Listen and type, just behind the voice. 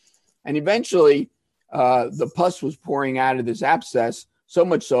And eventually, the pus was pouring out of this abscess, so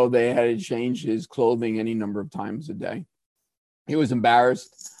much so they had to change his clothing any number of times a day. He was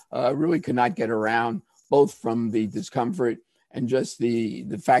embarrassed, really could not get around, both from the discomfort and just the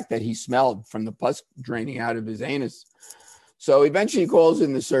fact that he smelled from the pus draining out of his anus. So eventually he calls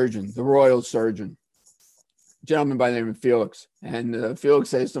in the surgeon, the royal surgeon, a gentleman by the name of Felix. And Felix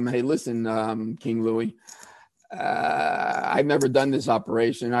says to him, hey, listen, King Louis, I've never done this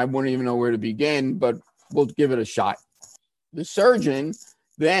operation. I wouldn't even know where to begin, but we'll give it a shot. The surgeon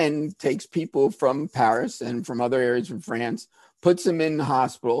then takes people from Paris and from other areas of France, puts them in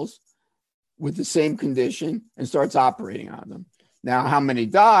hospitals with the same condition, and starts operating on them. Now, how many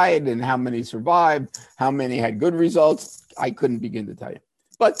died and how many survived, how many had good results, I couldn't begin to tell you.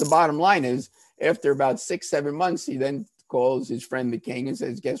 But the bottom line is, after about 6-7 months, he then calls his friend the king and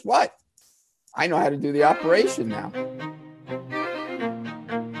says, guess what? I know how to do the operation now.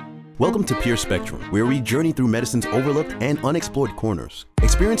 Welcome to Pure Spectrum, where we journey through medicine's overlooked and unexplored corners.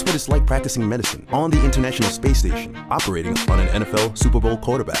 Experience what it's like practicing medicine on the International Space Station, operating on an NFL Super Bowl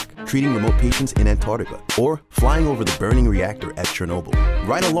quarterback, treating remote patients in Antarctica, or flying over the burning reactor at Chernobyl.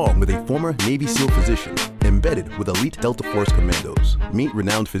 Ride along with a former Navy SEAL physician, embedded with elite Delta Force commandos. Meet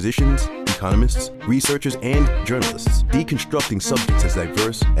renowned physicians, economists, researchers, and journalists, deconstructing subjects as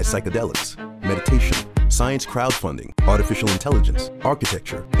diverse as psychedelics, meditation, science crowdfunding, artificial intelligence,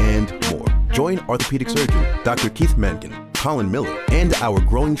 architecture, and more. Join orthopedic surgeon Dr. Keith Mankin, Colin Miller, and our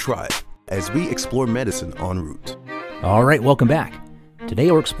growing tribe as we explore medicine en route. All right, welcome back.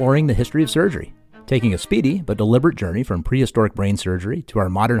 Today we're exploring the history of surgery, taking a speedy but deliberate journey from prehistoric brain surgery to our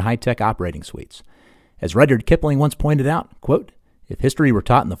modern high-tech operating suites. As Rudyard Kipling once pointed out, quote, "If history were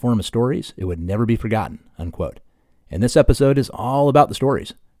taught in the form of stories, it would never be forgotten," unquote. And this episode is all about the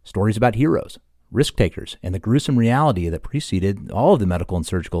stories about heroes, risk takers, and the gruesome reality that preceded all of the medical and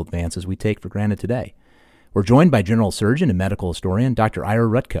surgical advances we take for granted today. We're joined by general surgeon and medical historian Dr. Ira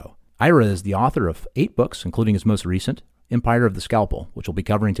Rutko. Ira is the author of 8 books, including his most recent, Empire of the Scalpel, which we'll be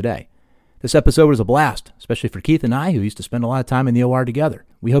covering today. This episode was a blast, especially for Keith and I, who used to spend a lot of time in the OR together.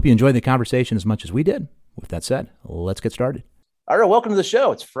 We hope you enjoyed the conversation as much as we did. With that said, let's get started. Ira, welcome to the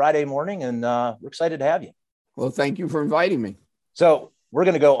show. It's Friday morning, and we're excited to have you. Well, thank you for inviting me. So we're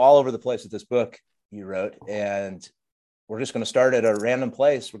going to go all over the place with this book you wrote, and we're just going to start at a random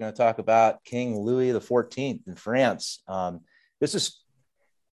place. We're going to talk about King Louis XIV in France. This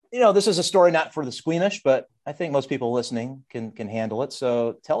is a story not for the squeamish, but I think most people listening can handle it.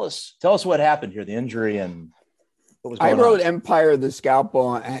 So tell us what happened here, the injury and what was going on. I wrote Empire of the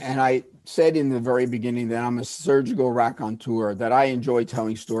Scalpel, and I said in the very beginning that I'm a surgical raconteur, that I enjoy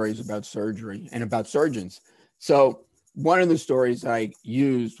telling stories about surgery and about surgeons. So one of the stories I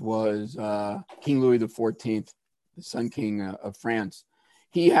used was King Louis XIV, the Sun King of France.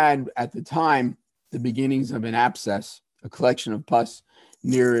 He had, at the time, the beginnings of an abscess, a collection of pus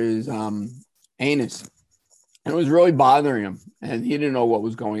near his anus. And it was really bothering him. And he didn't know what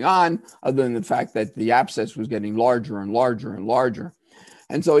was going on, other than the fact that the abscess was getting larger and larger and larger.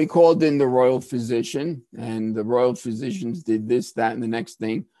 And so he called in the royal physician, and the royal physicians did this, that, and the next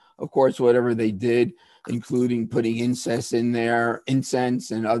thing. Of course, whatever they did, including putting incense in there,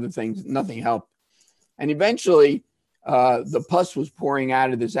 and other things, nothing helped. And eventually, the pus was pouring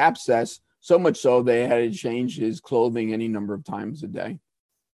out of this abscess, so much so they had to change his clothing any number of times a day.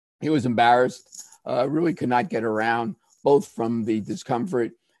 He was embarrassed, really could not get around, both from the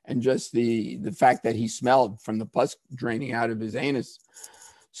discomfort and just the fact that he smelled from the pus draining out of his anus.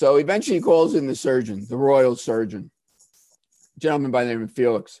 So eventually he calls in the surgeon, the royal surgeon, a gentleman by the name of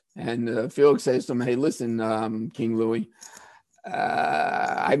Felix. And Felix says to him, hey, listen, King Louis,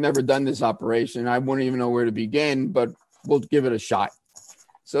 I've never done this operation. I wouldn't even know where to begin, but we'll give it a shot.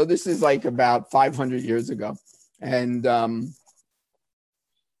 So this is like about 500 years ago. And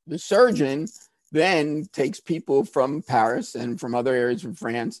the surgeon then takes people from Paris and from other areas of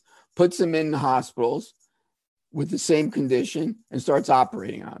France, puts them in hospitals with the same condition, and starts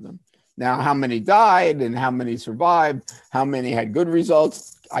operating on them. Now, how many died and how many survived, how many had good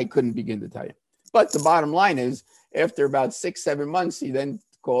results, I couldn't begin to tell you. But the bottom line is, after about 6-7 months, he then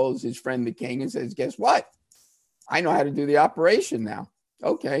calls his friend the king and says, guess what? I know how to do the operation now.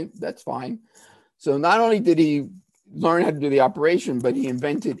 Okay, that's fine. So not only did he learn how to do the operation, but he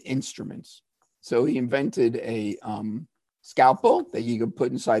invented instruments. So he invented a scalpel that you could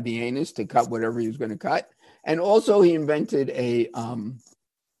put inside the anus to cut whatever he was going to cut. And also he invented a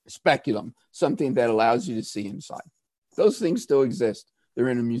speculum, something that allows you to see inside. Those things still exist. They're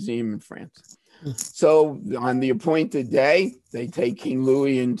in a museum in France. So on the appointed day, they take King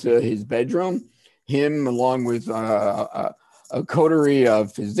Louis into his bedroom, him along with a a coterie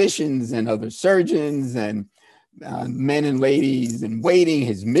of physicians and other surgeons and men and ladies in waiting.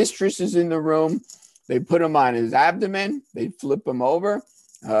 His mistress is in the room. They put him on his abdomen. They flip him over.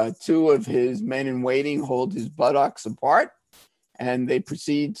 Two of his men in waiting hold his buttocks apart, and they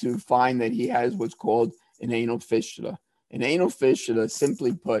proceed to find that he has what's called an anal fistula. An anal fistula,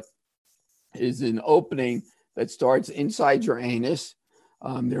 simply put, is an opening that starts inside your anus.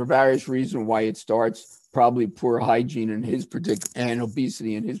 There are various reasons why it starts, probably poor hygiene in his particular and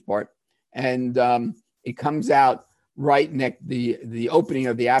obesity in his part. And it comes out right next, the opening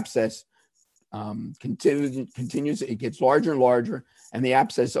of the abscess continues, it gets larger and larger, and the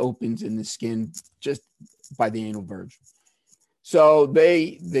abscess opens in the skin just by the anal verge. So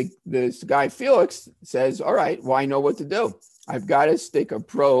this guy Felix says, all right, well, I know what to do. I've got to stick a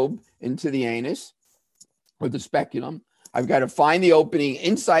probe into the anus or the speculum. I've got to find the opening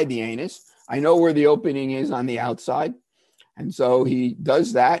inside the anus. I know where the opening is on the outside. And so he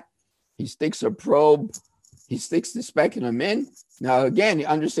does that. He sticks a probe. He sticks the speculum in. Now, again,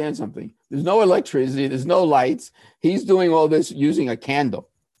 understand something. There's no electricity. There's no lights. He's doing all this using a candle.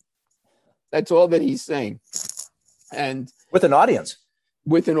 That's all that he's saying. And with an audience.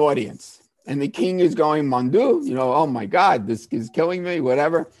 With an audience. And the king is going, mon Dieu, oh my God, this is killing me,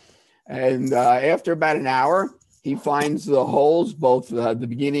 whatever. And after about an hour, he finds the holes, both the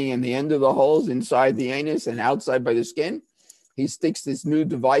beginning and the end of the holes inside the anus and outside by the skin. He sticks this new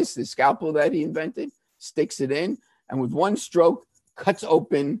device, this scalpel that he invented, sticks it in, and with one stroke, cuts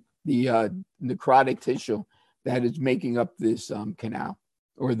open the necrotic tissue that is making up this canal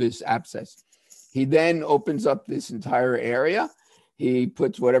or this abscess. He then opens up this entire area. He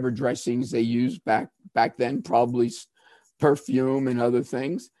puts whatever dressings they used back then, probably perfume and other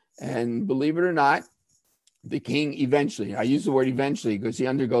things. And believe it or not, the king eventually, I use the word eventually because he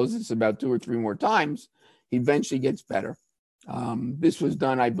undergoes this about 2 or 3 more times, he eventually gets better. This was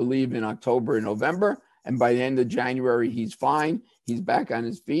done, I believe, in October and November. And by the end of January, he's fine. He's back on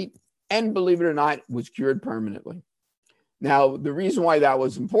his feet. And believe it or not, was cured permanently. Now, the reason why that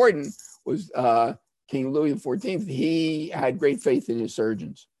was important was King Louis XIV, he had great faith in his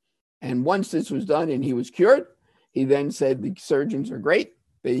surgeons. And once this was done and he was cured, he then said the surgeons are great.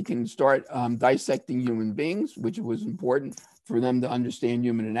 They can start dissecting human beings, which was important for them to understand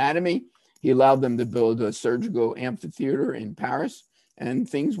human anatomy. He allowed them to build a surgical amphitheater in Paris, and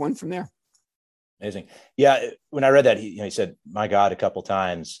things went from there. Amazing. Yeah. When I read that, he said, my God, a couple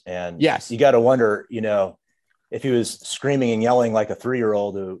times. And yes, you got to wonder, if he was screaming and yelling like a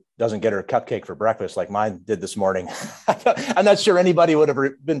 3-year-old who doesn't get her cupcake for breakfast, like mine did this morning. I'm not sure anybody would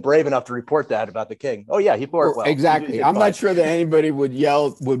have been brave enough to report that about the king. Oh yeah, he poured well. Exactly. I'm not sure that anybody would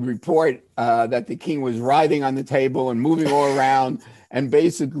report that the king was writhing on the table and moving all around and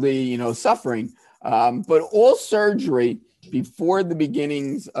basically, suffering. But all surgery before the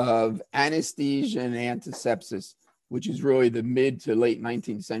beginnings of anesthesia and antisepsis, which is really the mid to late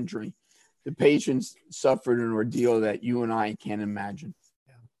 19th century, the patients suffered an ordeal that you and I can't imagine.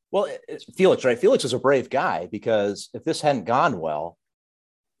 Yeah. Well, Felix, right? Felix is a brave guy because if this hadn't gone well,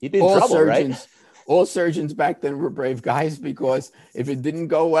 he'd be in trouble, right? All surgeons back then were brave guys because if it didn't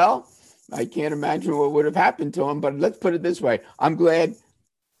go well, I can't imagine what would have happened to him. But let's put it this way. I'm glad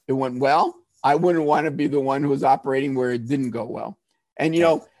it went well. I wouldn't want to be the one who was operating where it didn't go well. And,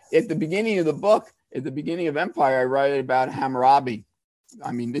 at the beginning of the book, at the beginning of Empire, I write about Hammurabi.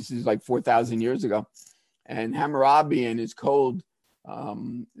 I mean, this is like 4,000 years ago. And Hammurabi and his code,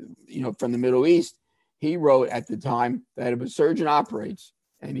 from the Middle East, he wrote at the time that if a surgeon operates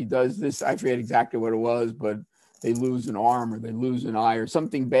and he does this, I forget exactly what it was, but they lose an arm or they lose an eye or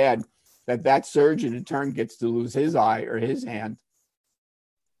something bad, that surgeon in turn gets to lose his eye or his hand.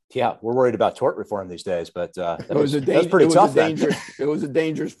 Yeah, we're worried about tort reform these days, but that was pretty tough. It was a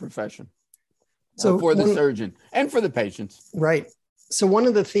dangerous profession for the surgeon and for the patients. Right. So one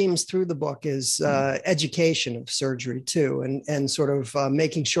of the themes through the book is education of surgery too, and sort of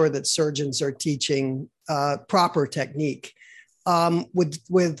making sure that surgeons are teaching proper technique.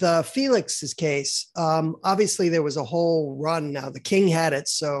 With Felix's case, obviously there was a whole run. Now the king had it,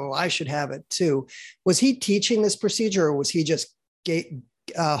 so I should have it too. Was he teaching this procedure, or was he just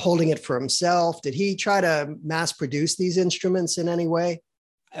holding it for himself? Did he try to mass produce these instruments in any way?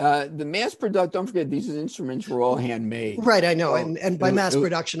 The mass production, don't forget, these instruments were all handmade. Right, I know. And by mass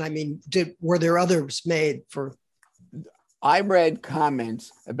production, I mean, were there others made for? I read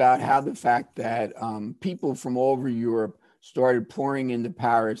comments about how the fact that people from all over Europe started pouring into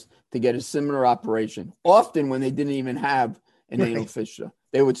Paris to get a similar operation, often when they didn't even have an anal fistula.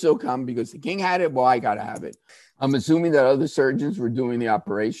 They would still come because the king had it, well, I got to have it. I'm assuming that other surgeons were doing the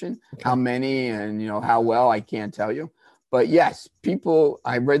operation. Okay. How many and how well, I can't tell you. But yes,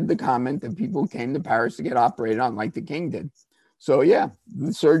 I read the comment that people came to Paris to get operated on like the king did. So yeah,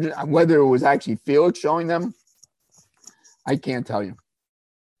 the surgeon, whether it was actually Felix showing them, I can't tell you.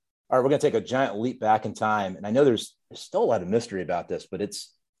 All right, we're going to take a giant leap back in time. And I know there's still a lot of mystery about this, but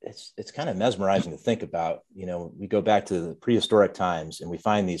it's kind of mesmerizing to think about. You know, we go back to the prehistoric times and we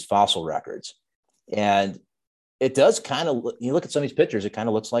find these fossil records. And it does kind of, you look at some of these pictures, it kind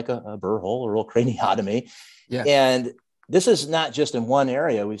of looks like a burr hole or a real craniotomy. Yeah. And this is not just in one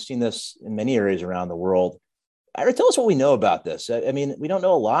area. We've seen this in many areas around the world. Ira, tell us what we know about this. I mean, we don't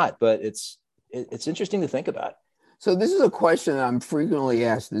know a lot, but it's interesting to think about. So this is a question that I'm frequently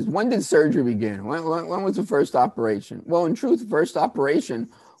asked is, when did surgery begin? When was the first operation? Well, in truth, the first operation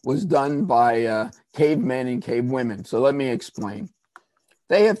was done by cavemen and cave women. So let me explain.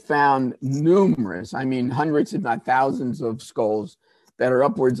 They have found numerous, I mean, hundreds, if not thousands of skulls that are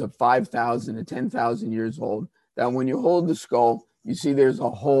upwards of 5,000 to 10,000 years old, that when you hold the skull, you see there's a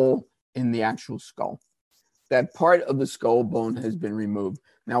hole in the actual skull. That part of the skull bone has been removed.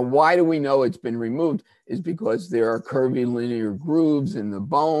 Now, why do we know it's been removed? Is because there are curvy linear grooves in the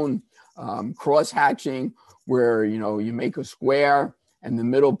bone, cross-hatching, where, you know, you make a square and the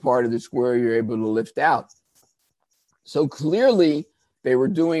middle part of the square you're able to lift out. So clearly they were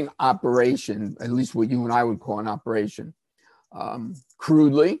doing operation, at least what you and I would call an operation,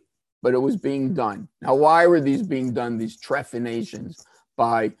 crudely, but it was being done. Now, why were these being done, these trephinations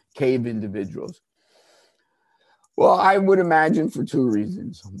by cave individuals? Well, I would imagine for two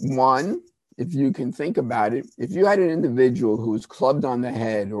reasons. One, if you can think about it, if you had an individual who was clubbed on the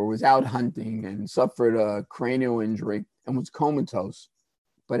head or was out hunting and suffered a cranial injury and was comatose,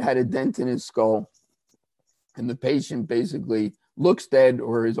 but had a dent in his skull, and the patient basically looks dead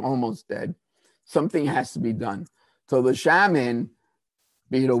or is almost dead, something has to be done. So the shaman,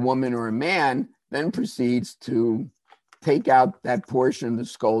 be it a woman or a man, then proceeds to take out that portion of the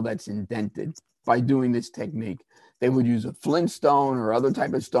skull that's indented by doing this technique. They would use a flint stone or other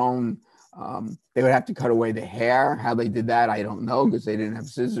type of stone. They would have to cut away the hair. How they did that, I don't know, because they didn't have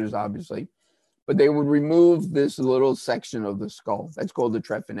scissors, obviously. But they would remove this little section of the skull. That's called the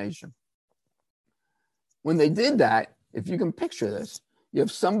trephination. When they did that, if you can picture this, you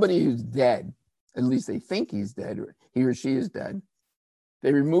have somebody who's dead. At least they think he's dead, or he or she is dead.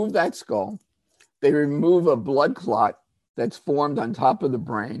 They remove that skull. They remove a blood clot that's formed on top of the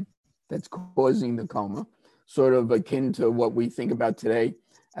brain that's causing the coma, sort of akin to what we think about today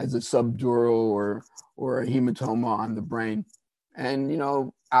as a subdural or a hematoma on the brain. And, you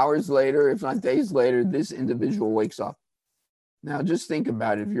know, hours later, if not days later, this individual wakes up. Now, just think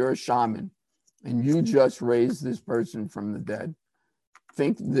about it. If you're a shaman and you just raised this person from the dead,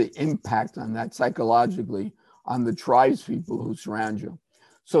 think the impact on that psychologically on the tribespeople who surround you.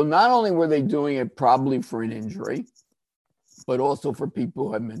 So not only were they doing it probably for an injury, but also for people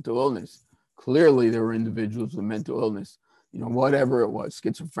who have mental illness. Clearly, there were individuals with mental illness, you know, whatever it was,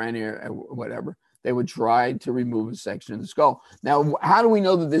 schizophrenia, whatever. They would try to remove a section of the skull. Now, how do we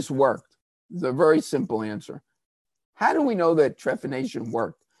know that this worked? It's a very simple answer. How do we know that trephination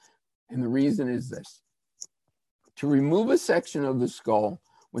worked? And the reason is this. To remove a section of the skull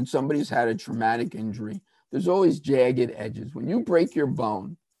when somebody's had a traumatic injury, there's always jagged edges. When you break your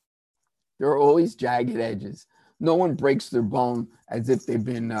bone, there are always jagged edges. No one breaks their bone as if they've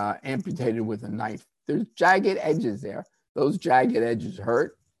been amputated with a knife. There's jagged edges there. Those jagged edges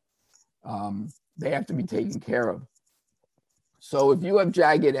hurt. They have to be taken care of. So if you have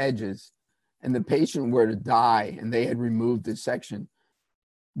jagged edges and the patient were to die and they had removed this section,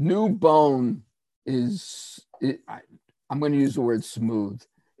 new bone I'm going to use the word smooth.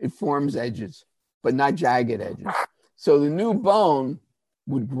 It forms edges, but not jagged edges. So the new bone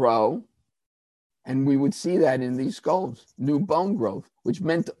would grow, and we would see that in these skulls, new bone growth, which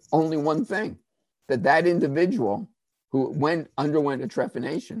meant only one thing, that individual who underwent a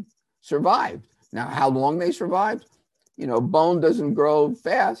trephination survived. Now, how long they survived? You know, bone doesn't grow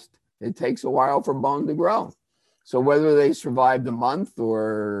fast. It takes a while for bone to grow. So whether they survived a month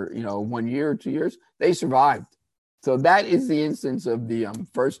or, you know, 1 year or 2 years, they survived. So that is the instance of the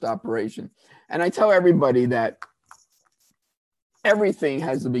first operation. And I tell everybody that everything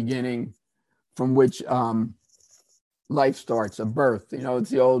has a beginning from which life starts, a birth. You know,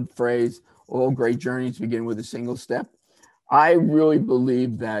 it's the old phrase, all great journeys begin with a single step. I really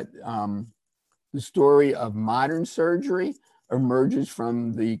believe that the story of modern surgery emerges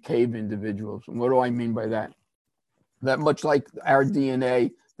from the cave individuals. And what do I mean by that? That much like our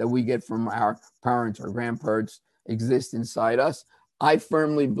DNA that we get from our parents or grandparents exists inside us, I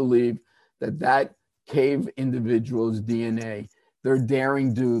firmly believe that cave individual's DNA, their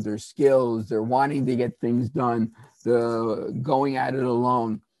daring do, their skills, their wanting to get things done, the going at it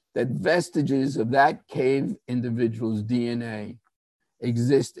alone, that vestiges of that cave individual's DNA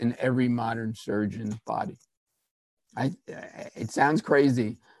exist in every modern surgeon's body. It sounds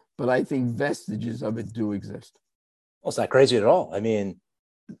crazy, but I think vestiges of it do exist. Well, it's not crazy at all. I mean,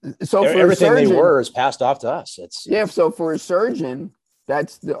 so for everything surgeon, they were is passed off to us. So for a surgeon,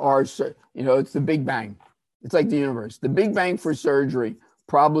 that's it's the Big Bang. It's like the universe. The Big Bang for surgery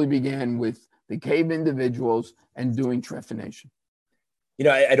probably began with the cave individuals and doing trephination.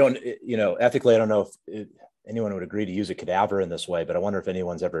 I don't, ethically, I don't know if anyone would agree to use a cadaver in this way, but I wonder if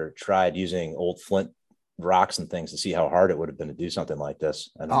anyone's ever tried using old flint rocks and things to see how hard it would have been to do something like this.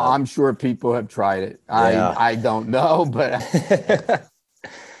 I'm sure people have tried it. Yeah. I don't know, but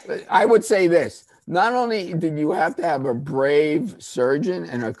I would say this. Not only did you have to have a brave surgeon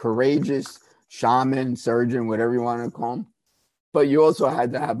and a courageous shaman, surgeon, whatever you want to call them, but you also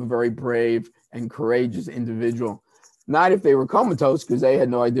had to have a very brave and courageous individual. Not if they were comatose, because they had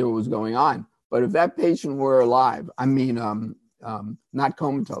no idea what was going on, but if that patient were alive, not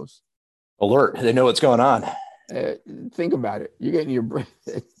comatose. Alert, they know what's going on. Think about it. You're getting your brain.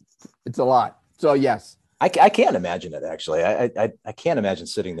 It's a lot. So yes. I can't imagine it, actually. I can't imagine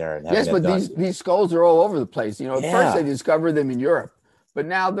sitting there and having it done. These skulls are all over the place. At first they discovered them in Europe, but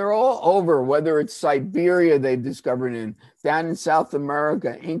now they're all over, whether it's Siberia they've discovered down in South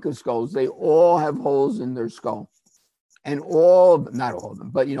America, Inca skulls, they all have holes in their skull. And not all of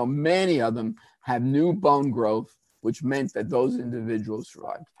them, but many of them have new bone growth, which meant that those individuals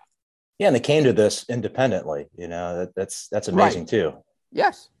survived. Yeah, and they came to this independently. That's amazing too.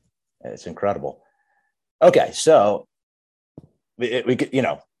 Yes, it's incredible. Okay, so we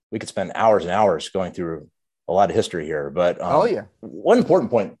could spend hours and hours going through a lot of history here, but one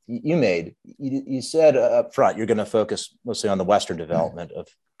important point you made, you said up front you're going to focus mostly on the Western development of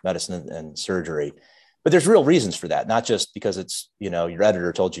medicine and surgery. But there's real reasons for that, not just because it's, your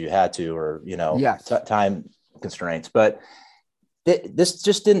editor told you had to, or, time constraints, but this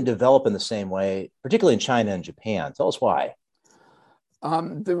just didn't develop in the same way, particularly in China and Japan. Tell us why.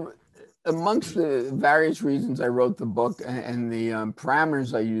 Amongst the various reasons I wrote the book and the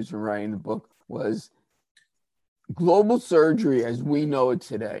parameters I used in writing the book was global surgery as we know it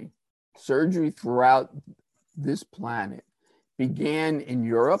today. Surgery throughout this planet began in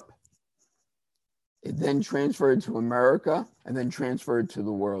Europe. It then transferred to America and then transferred to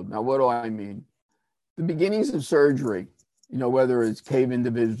the world. Now, what do I mean? The beginnings of surgery, whether it's cave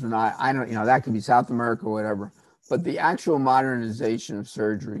individuals or not, I don't, that could be South America or whatever, but the actual modernization of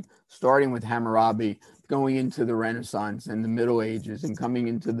surgery, starting with Hammurabi, going into the Renaissance and the Middle Ages and coming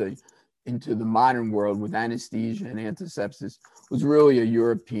into the modern world with anesthesia and antisepsis, was really a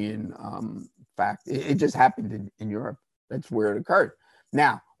European fact. It just happened in Europe. That's where it occurred.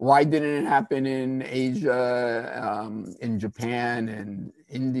 Now, why didn't it happen in Asia, in Japan and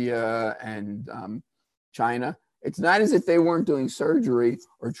India and China? It's not as if they weren't doing surgery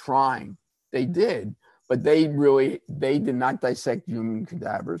or trying. They did, but they did not dissect human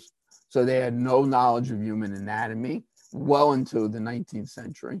cadavers. So they had no knowledge of human anatomy well into the 19th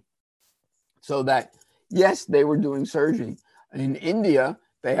century. So that, yes, they were doing surgery. In India,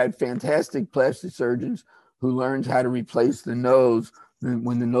 they had fantastic plastic surgeons who learned how to replace the nose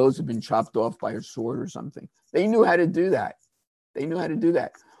when the nose had been chopped off by a sword or something. They knew how to do that.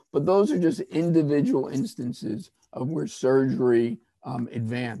 But those are just individual instances of where surgery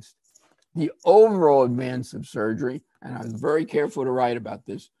advanced. The overall advance of surgery, and I was very careful to write about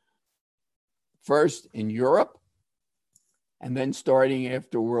this, first in Europe, and then starting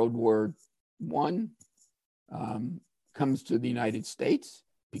after World War I, comes to the United States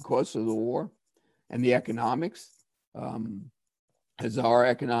because of the war and the economics. As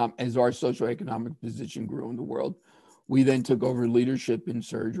our socioeconomic position grew in the world, we then took over leadership in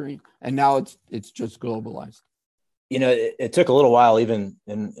surgery, and now it's just globalized. It took a little while, even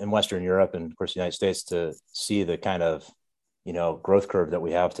in Western Europe and of course the United States, to see the kind of growth curve that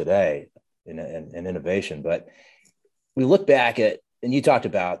we have today in innovation. But we look back at, and you talked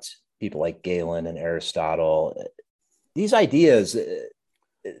about people like Galen and Aristotle. These ideas,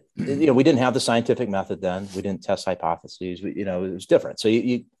 we didn't have the scientific method then. We didn't test hypotheses. It was different. So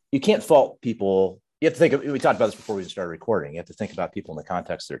you can't fault people. You have to think we talked about this before we started recording. You have to think about people in the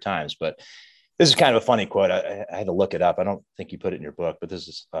context of their times. But this is kind of a funny quote. I had to look it up. I don't think you put it in your book, but this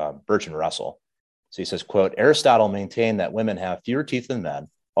is Bertrand Russell. So he says, quote, Aristotle maintained that women have fewer teeth than men.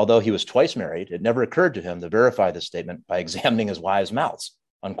 Although he was twice married, it never occurred to him to verify this statement by examining his wives' mouths,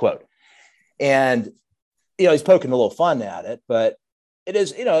 unquote. And, he's poking a little fun at it, but it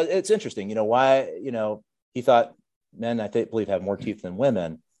is, it's interesting, why, he thought men, I believe, have more teeth than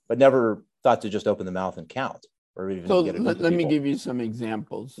women, but never thought to just open the mouth and count. or even So get a let, group of let me people? give you some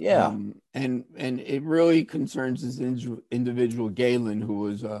examples. Yeah. And it really concerns this individual Galen, who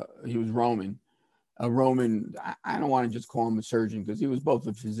was he was Roman, a Roman. I don't want to just call him a surgeon because he was both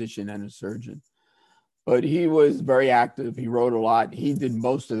a physician and a surgeon, but he was very active. He wrote a lot. He did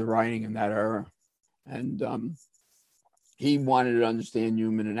most of the writing in that era, and he wanted to understand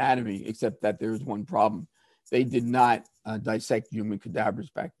human anatomy, except that there was one problem. They did not dissect human cadavers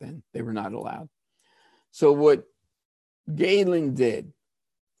back then. They were not allowed. So what Galen did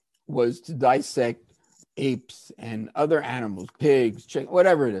was to dissect apes and other animals, pigs, chicken,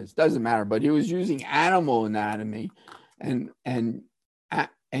 whatever it is, doesn't matter. But he was using animal anatomy and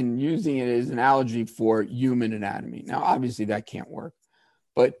using it as an analogy for human anatomy. Now, obviously, that can't work.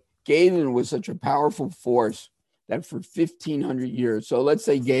 But Galen was such a powerful force that for 1,500 years, so let's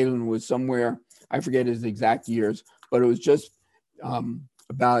say Galen was somewhere, I forget his exact years, but it was just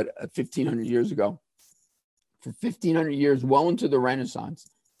about 1,500 years ago. For 1,500 years, well into the Renaissance,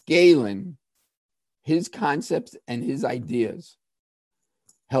 Galen, his concepts and his ideas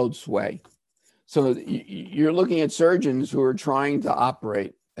held sway. So you're looking at surgeons who are trying to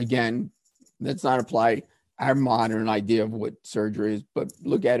operate. Again, let's not apply our modern idea of what surgery is, but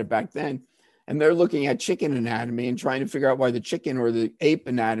look at it back then. And they're looking at chicken anatomy and trying to figure out why the chicken or the ape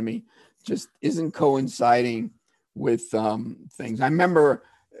anatomy just isn't coinciding with things. I remember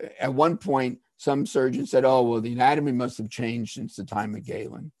at one point, some surgeons said, oh, well, the anatomy must have changed since the time of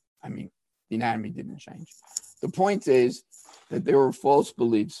Galen. I mean, the anatomy didn't change. The point is that there were false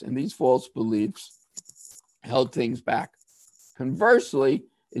beliefs, and these false beliefs held things back. Conversely,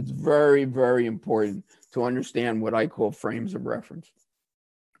 it's very, very important to understand what I call frames of reference.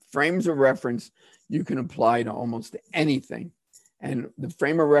 Frames of reference you can apply to almost anything. And the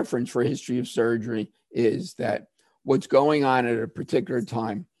frame of reference for history of surgery is that what's going on at a particular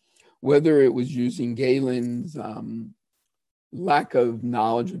time, whether it was using Galen's lack of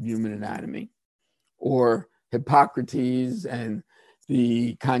knowledge of human anatomy or Hippocrates and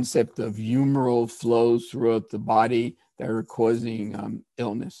the concept of humeral flows throughout the body that are causing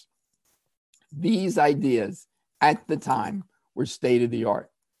illness. These ideas at the time were state of the art.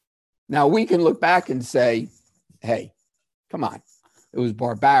 Now we can look back and say, hey, come on. It was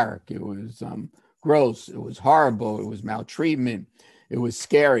barbaric. It was gross. It was horrible. It was maltreatment. It was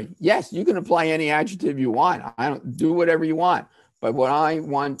scary. Yes, you can apply any adjective you want. I don't do whatever you want. But what I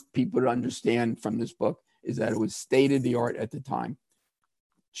want people to understand from this book is that it was state of the art at the time.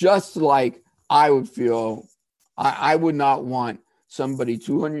 Just like I would feel, I would not want somebody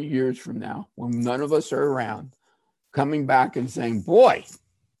 200 years from now, when none of us are around, coming back and saying, boy,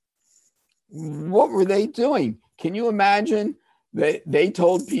 what were they doing? Can you imagine that they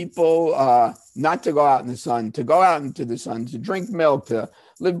told people not to go out in the sun, to go out into the sun, to drink milk, to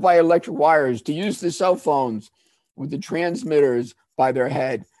live by electric wires, to use the cell phones with the transmitters by their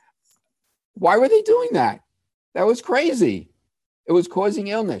head? Why were they doing that? That was crazy. It was causing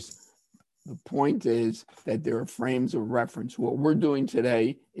illness. The point is that there are frames of reference. What we're doing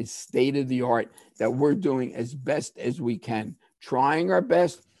today is state of the art, that we're doing as best as we can, trying our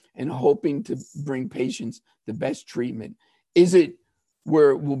best and hoping to bring patients the best treatment. Is it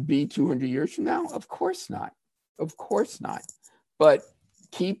where it will be 200 years from now? Of course not. Of course not. But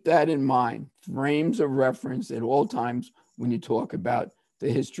keep that in mind. Frames of reference at all times when you talk about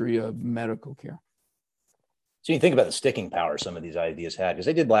the history of medical care. So you think about the sticking power some of these ideas had, because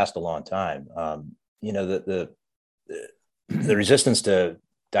they did last a long time. You know, the resistance to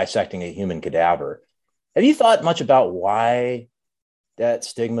dissecting a human cadaver. Have you thought much about why that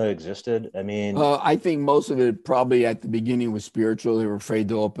stigma existed? I mean, I think most of it probably at the beginning was spiritual. They were afraid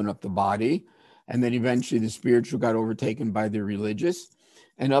to open up the body. And then eventually the spiritual got overtaken by the religious.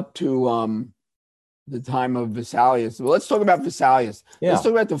 And up to the time of Vesalius. Well, let's talk about Vesalius. Yeah. Let's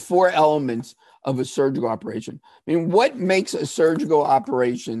talk about the four elements of a surgical operation. I mean, what makes a surgical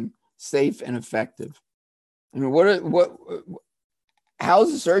operation safe and effective? I mean, how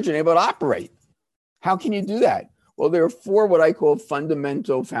is a surgeon able to operate? How can you do that? Well, there are four what I call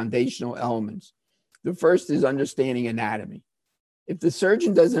fundamental foundational elements. The first is understanding anatomy. If the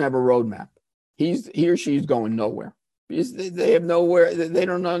surgeon doesn't have a roadmap, he or she is going nowhere because they have nowhere, they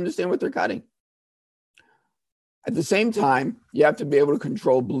don't understand what they're cutting. At the same time, you have to be able to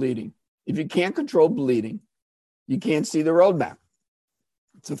control bleeding. If you can't control bleeding, you can't see the roadmap.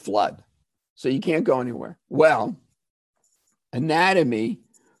 It's a flood. So you can't go anywhere. Well, anatomy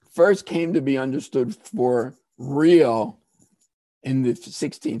first came to be understood for real in the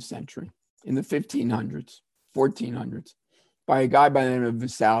 16th century, in the 1500s, 1400s, by a guy by the name of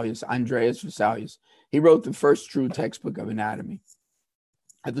Vesalius, Andreas Vesalius. He wrote the first true textbook of anatomy.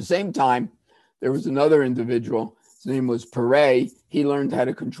 At the same time, there was another individual. His name was Pere. He learned how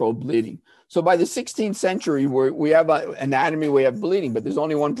to control bleeding. So by the 16th century, we have anatomy, we have bleeding, but there's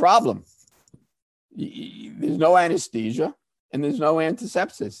only one problem. There's no anesthesia and there's no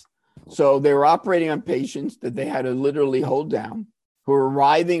antisepsis. So they were operating on patients that they had to literally hold down, who were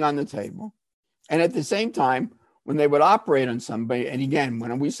writhing on the table. And at the same time, when they would operate on somebody, and again,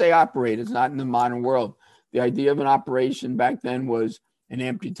 when we say operate, it's not in the modern world. The idea of an operation back then was an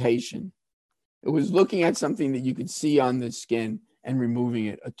amputation. It was looking at something that you could see on the skin and removing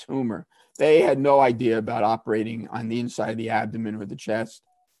it, a tumor. They had no idea about operating on the inside of the abdomen or the chest.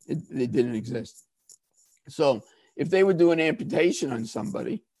 It didn't exist. So if they would do an amputation on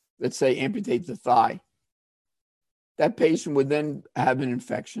somebody, let's say amputate the thigh, that patient would then have an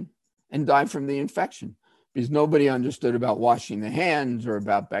infection and die from the infection because nobody understood about washing the hands or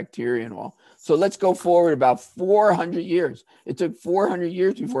about bacteria and all. So let's go forward about 400 years. It took 400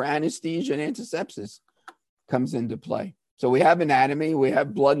 years before anesthesia and antisepsis comes into play. So we have anatomy, we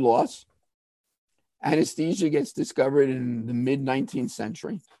have blood loss. Anesthesia gets discovered in the mid-19th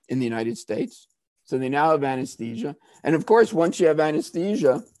century in the United States. So they now have anesthesia. And of course, once you have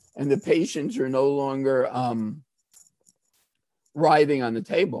anesthesia and the patients are no longer writhing on the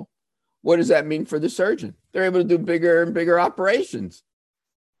table, what does that mean for the surgeon? They're able to do bigger and bigger operations.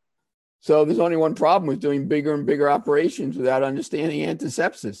 So there's only one problem with doing bigger and bigger operations without understanding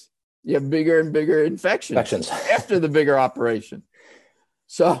antisepsis. You have bigger and bigger infections. After the bigger operation.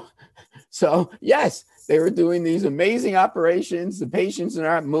 So yes, they were doing these amazing operations. The patients are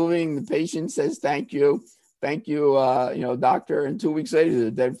not moving. The patient says, thank you, doctor. And 2 weeks later,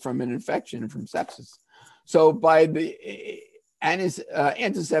 they're dead from an infection and from sepsis. So by the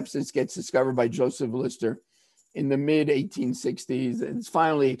antisepsis gets discovered by Joseph Lister in the mid 1860s. It's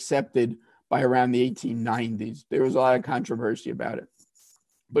finally accepted by around the 1890s. There was a lot of controversy about it,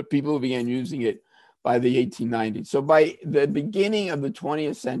 but people began using it by the 1890s. So by the beginning of the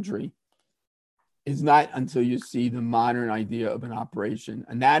 20th century, it's not until you see the modern idea of an operation: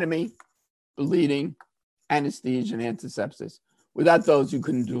 anatomy, bleeding, anesthesia, and antisepsis. Without those, you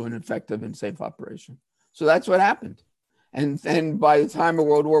couldn't do an effective and safe operation. So that's what happened. And by the time of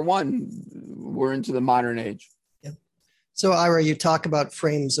World War I, we're into the modern age. Yeah. So Ira, you talk about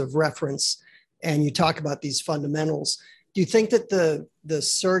frames of reference and you talk about these fundamentals. Do you think that the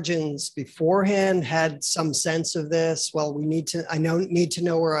surgeons beforehand had some sense of this? Well, need to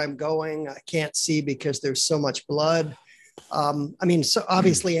know where I'm going. I can't see because there's so much blood. So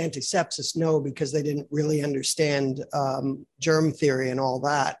obviously antisepsis, no, because they didn't really understand germ theory and all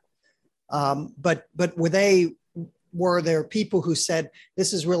that. But were there people who said,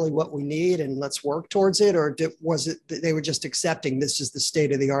 this is really what we need and let's work towards it? Or was it they were just accepting this is the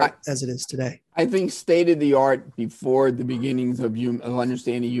state of the art as it is today? I think state of the art before the beginnings of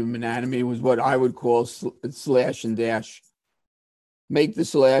understanding human anatomy was what I would call slash and dash. Make the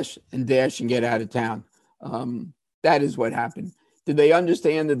slash and dash and get out of town. That is what happened. Did they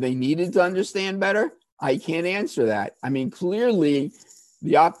understand that they needed to understand better? I can't answer that. I mean, clearly,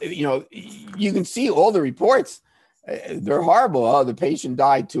 you can see all the reports. They're horrible. Oh, the patient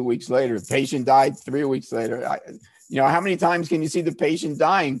died 2 weeks later. The patient died 3 weeks later. How many times can you see the patient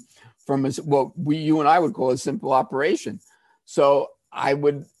dying from what you and I would call a simple operation? So I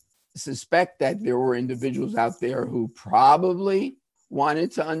would suspect that there were individuals out there who probably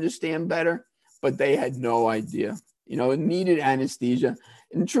wanted to understand better, but they had no idea. It needed anesthesia.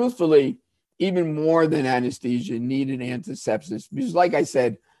 And truthfully, even more than anesthesia, needed antisepsis. Because like I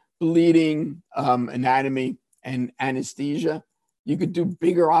said, bleeding, anatomy, and anesthesia, you could do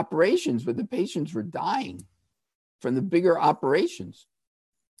bigger operations, but the patients were dying from the bigger operations.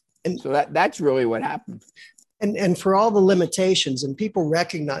 And so that's really what happened. And for all the limitations, and people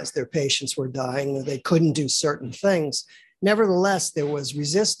recognized their patients were dying, or they couldn't do certain things. Nevertheless, there was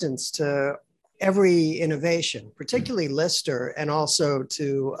resistance to every innovation, particularly Lister, and also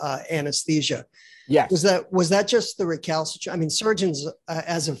to anesthesia. Yes. Was that just the recalcitrant? I mean, surgeons,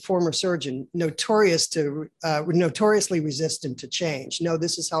 as a former surgeon, notoriously resistant to change. No,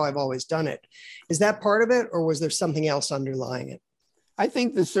 this is how I've always done it. Is that part of it, or was there something else underlying it? I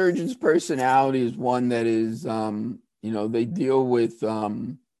think the surgeon's personality is one that is, they deal with,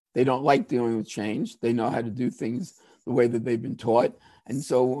 they don't like dealing with change. They know how to do things the way that they've been taught. And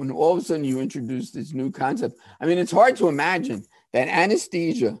so when all of a sudden you introduce this new concept, I mean, it's hard to imagine that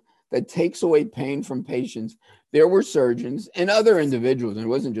anesthesia that takes away pain from patients. There were surgeons and other individuals, and it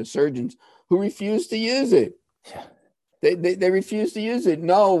wasn't just surgeons, who refused to use it. They refused to use it.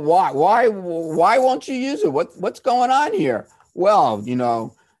 No, why won't you use it? What's going on here? Well,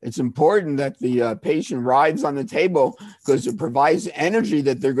 It's important that the patient rides on the table because it provides energy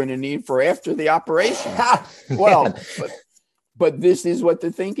that they're going to need for after the operation. Well, but this is what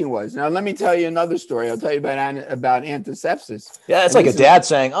the thinking was. Now, let me tell you another story. I'll tell you about antisepsis. Yeah, it's like a dad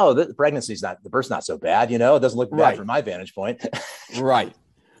saying, "Oh, the pregnancy's not, the birth's not so bad. You know, it doesn't look bad from my vantage point." Right.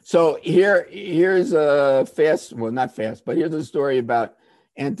 So here's a fast, well, not fast, but here's a story about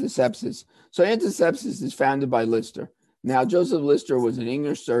antisepsis. So antisepsis is founded by Lister. Now, Joseph Lister was an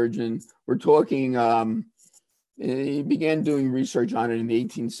English surgeon. We're talking, he began doing research on it in the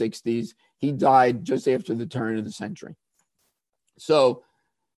 1860s. He died just after the turn of the century. So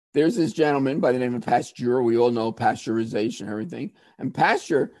there's this gentleman by the name of Pasteur. We all know pasteurization and everything. And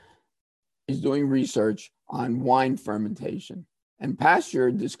Pasteur is doing research on wine fermentation. And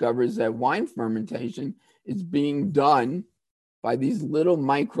Pasteur discovers that wine fermentation is being done by these little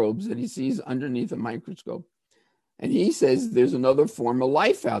microbes that he sees underneath a microscope. And he says there's another form of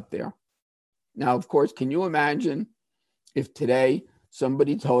life out there. Now, of course, can you imagine if today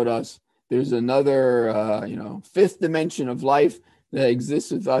somebody told us there's another, fifth dimension of life that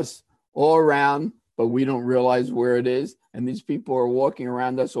exists with us all around, but we don't realize where it is. And these people are walking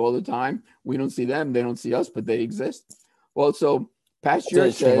around us all the time. We don't see them. They don't see us, but they exist. Well, so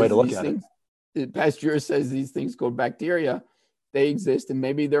Pasteur says these things called bacteria, they exist and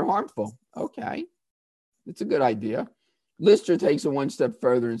maybe they're harmful. Okay, it's a good idea. Lister takes it one step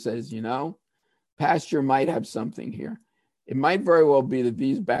further and says, Pasteur might have something here. It might very well be that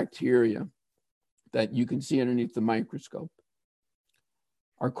these bacteria that you can see underneath the microscope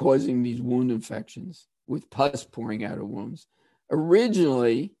are causing these wound infections with pus pouring out of wounds.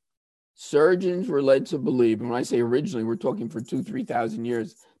 Originally, surgeons were led to believe, and when I say originally, we're talking for 2,000-3,000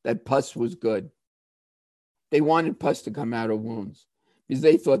 years, that pus was good. They wanted pus to come out of wounds because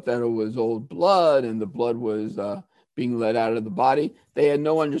they thought that it was old blood and the blood was being let out of the body. They had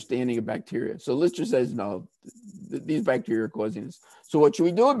no understanding of bacteria. So Lister says, no, these bacteria are causing this. So what should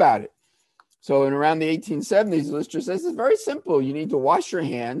we do about it? So in around the 1870s, Lister says it's very simple. You need to wash your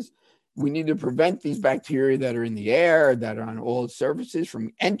hands. We need to prevent these bacteria that are in the air, that are on all surfaces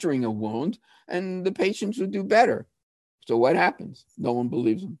from entering a wound, and the patients would do better. So what happens? No one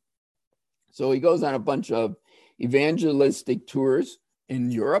believes him. So he goes on a bunch of evangelistic tours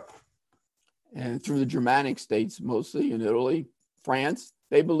in Europe and through the Germanic states, mostly in Italy, France.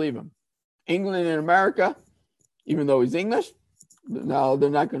 They believe him. England and America, even though he's English, no, they're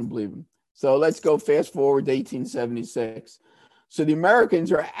not going to believe him. So let's go fast forward to 1876. So the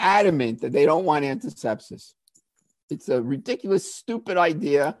Americans are adamant that they don't want antisepsis. It's a ridiculous, stupid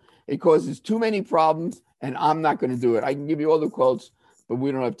idea. It causes too many problems, and I'm not going to do it. I can give you all the quotes, but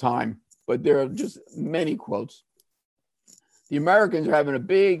we don't have time. But there are just many quotes. The Americans are having a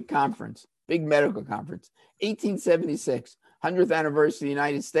big conference, big medical conference, 1876, 100th anniversary of the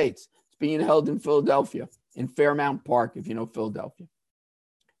United States. It's being held in Philadelphia, in Fairmount Park, if you know Philadelphia.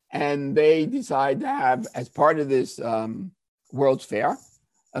 And they decide to have, as part of this World's Fair,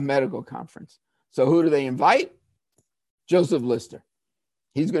 a medical conference. So who do they invite? Joseph Lister.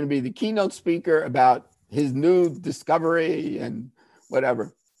 He's going to be the keynote speaker about his new discovery and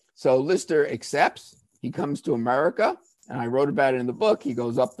whatever. So Lister accepts. He comes to America, and I wrote about it in the book. He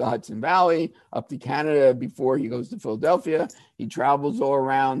goes up the Hudson Valley, up to Canada before he goes to Philadelphia. He travels all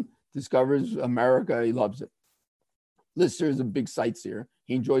around, discovers America. He loves it. Lister is a big sightseer.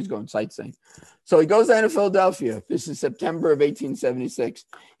 He enjoys going sightseeing. So he goes down to Philadelphia. This is September of 1876.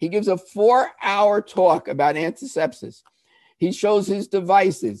 He gives a 4-hour talk about antisepsis. He shows his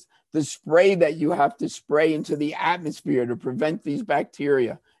devices, the spray that you have to spray into the atmosphere to prevent these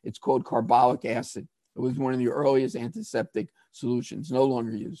bacteria. It's called carbolic acid. It was one of the earliest antiseptic solutions, no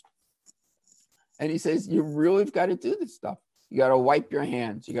longer used. And he says, you really have got to do this stuff. You got to wipe your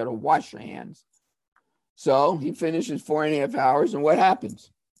hands. You got to wash your hands. So he finishes 4.5 hours, and what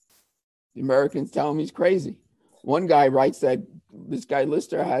happens? The Americans tell him he's crazy. One guy writes that this guy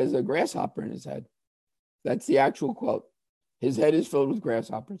Lister has a grasshopper in his head. That's the actual quote. His head is filled with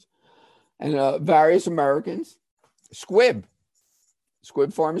grasshoppers. And various Americans, Squibb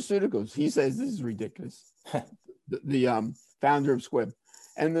Pharmaceuticals, he says this is ridiculous. the founder of Squibb.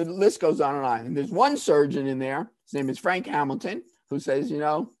 And the list goes on and on. And there's one surgeon in there, his name is Frank Hamilton, who says,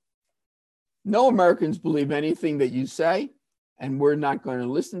 no Americans believe anything that you say, and we're not going to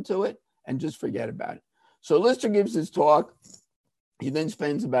listen to it, and just forget about it. So Lister gives his talk. He then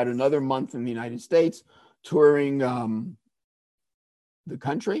spends about another month in the United States touring the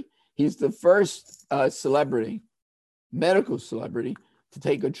country. He's the first medical celebrity, to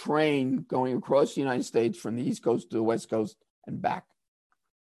take a train going across the United States from the East Coast to the West Coast and back.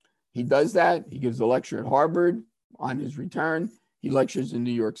 He does that. He gives a lecture at Harvard on his return. He lectures in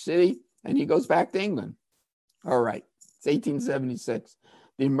New York City, and he goes back to England. All right, it's 1876.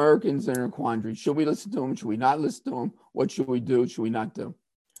 The Americans are in a quandary. Should we listen to him? Should we not listen to him? What should we do? Should we not do?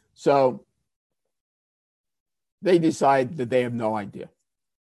 So they decide that they have no idea.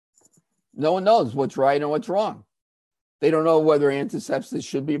 No one knows what's right and what's wrong. They don't know whether antisepsis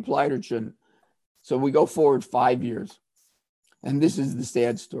should be applied or shouldn't. So we go forward 5 years. And this is the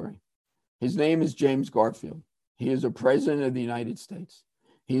sad story. His name is James Garfield. He is a president of the United States.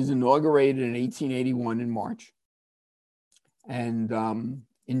 He is inaugurated in 1881 in March. And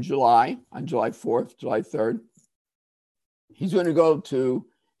in July, on July 4th, July 3rd, he's going to go to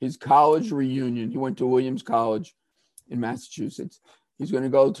his college reunion. He went to Williams College in Massachusetts. He's going to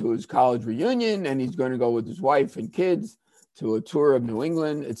go to his college reunion, and he's going to go with his wife and kids to a tour of New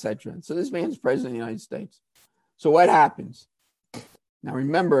England, etc. So this man's president of the United States. So what happens? Now,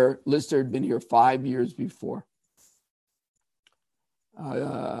 remember, Lister had been here 5 years before.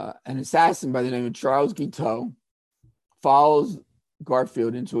 An assassin by the name of Charles Guiteau follows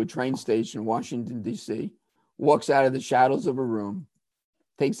Garfield into a train station in Washington, D.C., walks out of the shadows of a room,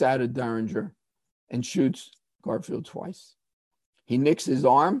 takes out a Derringer, and shoots Garfield twice. He nicks his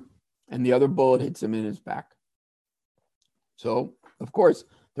arm, and the other bullet hits him in his back. So, of course,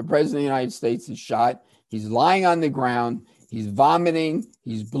 the president of the United States is shot. He's lying on the ground. He's vomiting.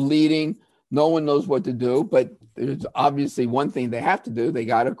 He's bleeding. No one knows what to do, but there's obviously one thing they have to do. They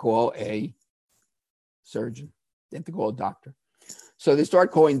got to call a surgeon. They have to call a doctor. So they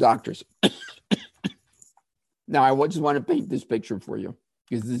start calling doctors. Now, I just want to paint this picture for you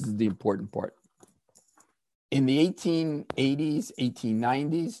because this is the important part. In the 1880s,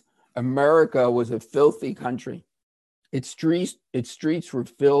 1890s, America was a filthy country. Its streets were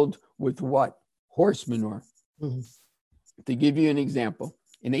filled with what? Horse manure. Mm-hmm. To give you an example,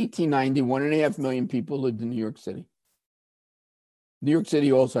 in 1890, 1.5 million people lived in New York City. New York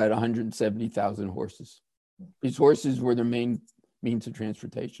City also had 170,000 horses. These horses were their main means of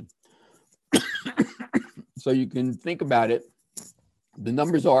transportation. So you can think about it. The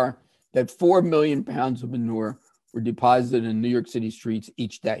numbers are that 4 million pounds of manure were deposited in New York City streets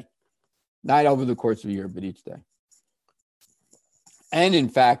each day. Not over the course of a year, but each day. And in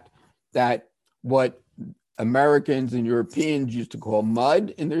fact, that what Americans and Europeans used to call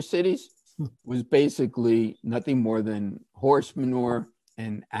mud in their cities was basically nothing more than horse manure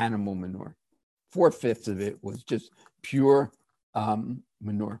and animal manure. 4/5 of it was just pure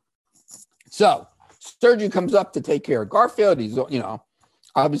manure. So surgeon comes up to take care of Garfield. He's,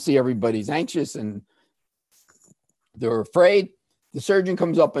 obviously everybody's anxious and they're afraid. The surgeon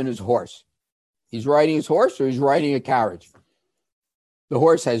comes up on his horse. He's riding his horse or he's riding a carriage. The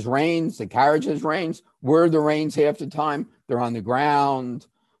horse has reins. The carriage has reins. Where are the reins half the time? They're on the ground.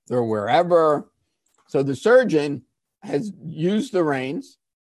 They're wherever. So the surgeon has used the reins.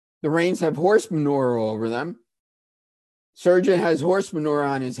 The reins have horse manure all over them. Surgeon has horse manure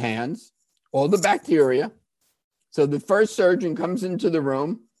on his hands, all the bacteria. So the first surgeon comes into the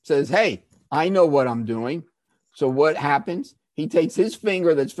room, says, hey, I know what I'm doing. So what happens? He takes his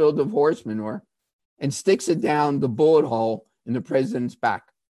finger that's filled with horse manure and sticks it down the bullet hole in the president's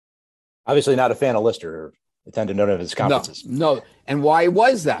back. Obviously not a fan of Lister or attended none of his conferences. No. And why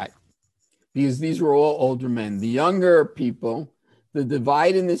was that? Because these were all older men. The younger people, the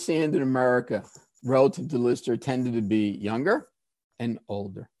divide in the sand in America relative to Lister tended to be younger and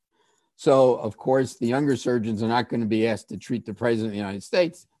older. So, of course, the younger surgeons are not going to be asked to treat the president of the United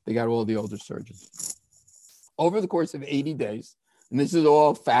States. They got all the older surgeons. Over the course of 80 days, and this is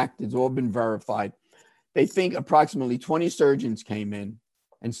all fact, it's all been verified, they think approximately 20 surgeons came in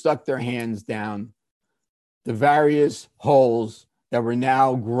and stuck their hands down the various holes that were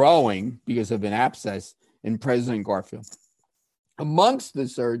now growing because of an abscess in President Garfield. Amongst the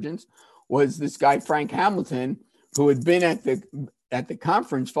surgeons was this guy, Frank Hamilton, who had been at the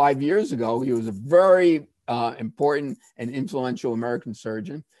conference 5 years ago. He was a very important and influential American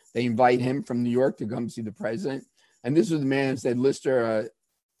surgeon. They invite him from New York to come see the president. And this was the man who said, Lister,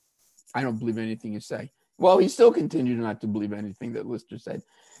 I don't believe anything you say. Well, he still continued not to believe anything that Lister said.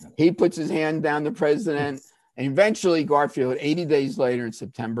 He puts his hand down the president, and eventually Garfield, 80 days later in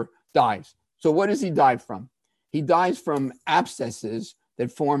September, dies. So what does he die from? He dies from abscesses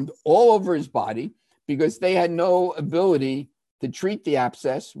that formed all over his body because they had no ability to treat the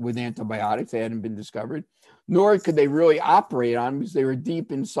abscess with antibiotics. They hadn't been discovered, nor could they really operate on him because they were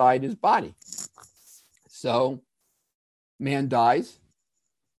deep inside his body. So man dies,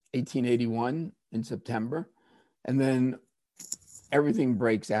 1881 in September, and then everything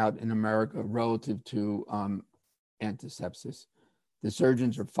breaks out in America relative to antisepsis. The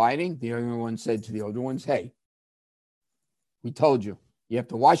surgeons are fighting. The younger one said to the older ones, hey, We told you. You have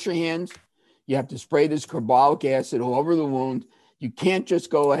to wash your hands. You have to spray this carbolic acid all over the wound. You can't just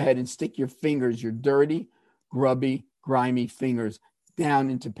go ahead and stick your fingers, your dirty, grubby, grimy fingers down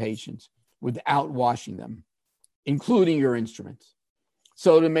into patients without washing them, including your instruments.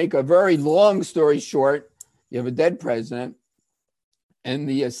 So to make a very long story short, you have a dead president, and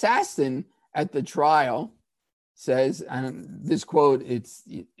the assassin at the trial says, and this quote, it's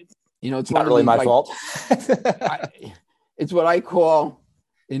not really my fault. It's what I call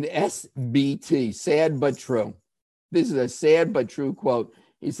an SBT, sad but true. This is a sad but true quote.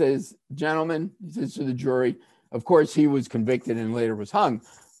 He says, gentlemen, he says to the jury, of course, he was convicted and later was hung,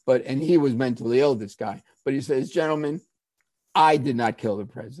 and he was mentally ill, this guy. But he says, gentlemen, I did not kill the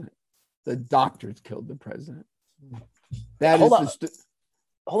president. The doctors killed the president. Hold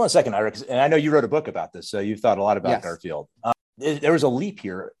on a second, Ira, and I know you wrote a book about this, so you've thought a lot about Yes. Garfield. There was a leap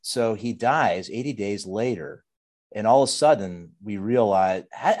here. So he dies 80 days later, and all of a sudden we realize,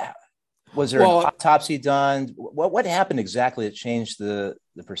 was there an autopsy done? What happened exactly that changed the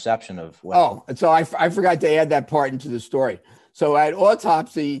perception of what? So I forgot to add that part into the story. So at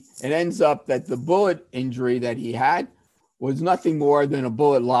autopsy, it ends up that the bullet injury that he had was nothing more than a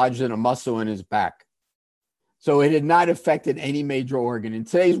bullet lodged in a muscle in his back. So it had not affected any major organ. In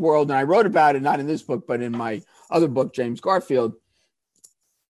today's world, and I wrote about it, not in this book, but in my other book, James Garfield,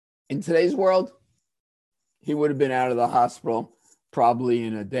 in today's world, he would have been out of the hospital probably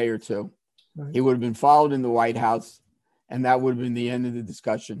in a day or two. Right. He would have been followed in the White House, and that would have been the end of the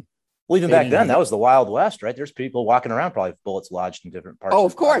discussion. Well, even back then, that was the Wild West, right? There's people walking around probably with bullets lodged in different parts. Oh,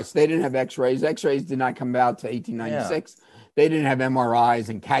 of course. They didn't have x-rays. X-rays did not come out to 1896. Yeah. They didn't have MRIs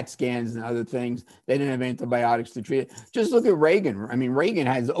and CAT scans and other things. They didn't have antibiotics to treat it. Just look at Reagan. I mean, Reagan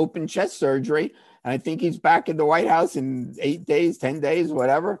has open chest surgery, and I think he's back in the White House in 8 days, 10 days,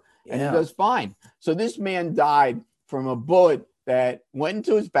 whatever, and he does fine. So this man died from a bullet that went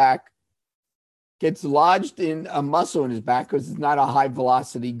into his back, gets lodged in a muscle in his back because it's not a high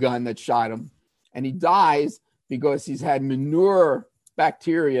velocity gun that shot him. And he dies because he's had manure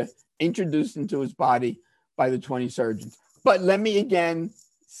bacteria introduced into his body by the 20 surgeons. But let me again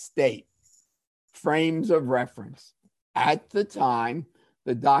state frames of reference. At the time,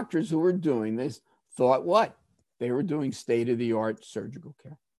 the doctors who were doing this thought what? They were doing state-of-the-art surgical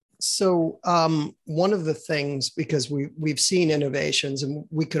care. So one of the things, because we've seen innovations, and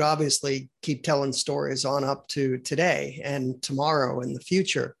we could obviously keep telling stories on up to today and tomorrow and the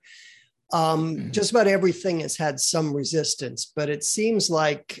future. Just about everything has had some resistance, but it seems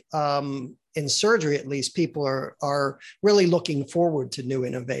like in surgery, at least, people are really looking forward to new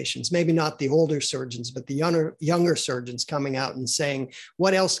innovations. Maybe not the older surgeons, but the younger surgeons coming out and saying,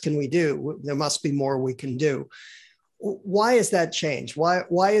 what else can we do? There must be more we can do. Why is that change?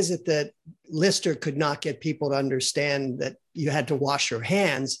 Why is it that Lister could not get people to understand that you had to wash your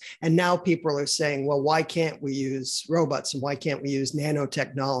hands? And now people are saying, well, why can't we use robots, and why can't we use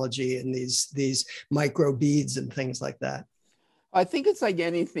nanotechnology and these micro beads and things like that? I think it's like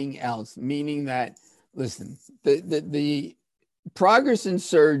anything else, meaning that, listen, the progress in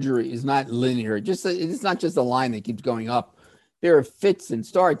surgery is not linear. It's not just a line that keeps going up. There are fits and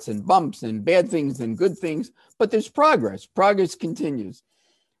starts and bumps and bad things and good things, but there's progress. Progress continues.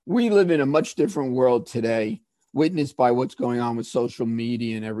 We live in a much different world today, witnessed by what's going on with social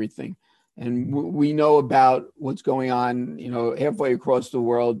media and everything. And we know about what's going on, halfway across the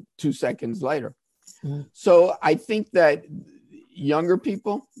world 2 seconds later. Mm-hmm. So I think that younger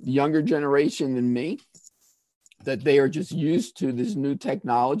people, the younger generation than me, that they are just used to this new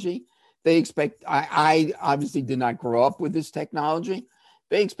technology. They expect, I obviously did not grow up with this technology.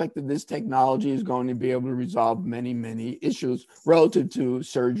 They expect that this technology is going to be able to resolve many, many issues relative to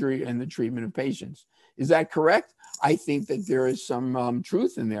surgery and the treatment of patients. Is that correct? I think that there is some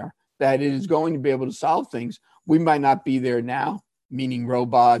truth in there, that it is going to be able to solve things. We might not be there now, meaning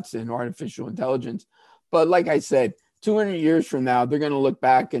robots and artificial intelligence. But like I said, 200 years from now, they're going to look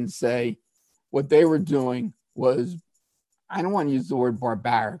back and say what they were doing was, I don't want to use the word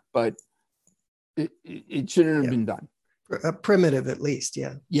barbaric, but it shouldn't have been done. Primitive, at least,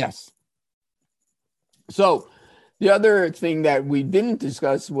 yeah. Yes. So the other thing that we didn't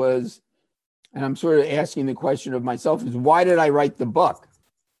discuss was, and I'm sort of asking the question of myself, is why did I write the book?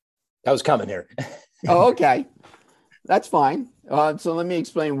 That was coming here. Oh, okay. That's fine. So let me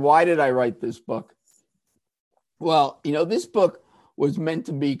explain, why did I write this book? Well, this book was meant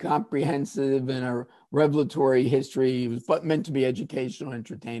to be comprehensive and a revelatory history. It was meant to be educational,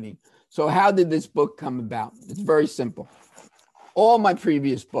 entertaining. So how did this book come about? It's very simple. All my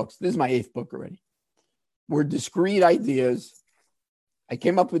previous books, this is my 8th book already, were discrete ideas. I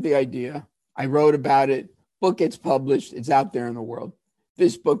came up with the idea. I wrote about it book gets published, it's out there in the world.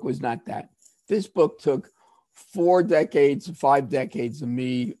 This book was not that. This book took 4 decades, 5 decades of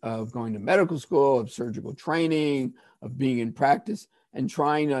me of going to medical school, of surgical training, of being in practice, and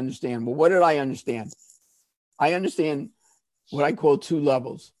trying to understand, well, what did I understand? I understand what I call 2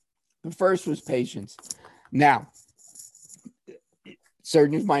 levels. The first was patience. Now,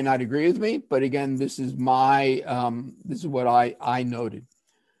 surgeons might not agree with me, but again, this is what I noted.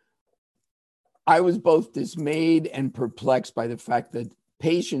 I was both dismayed and perplexed by the fact that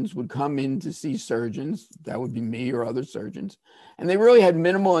patients would come in to see surgeons, that would be me or other surgeons, and they really had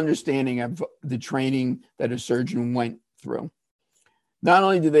minimal understanding of the training that a surgeon went through. Not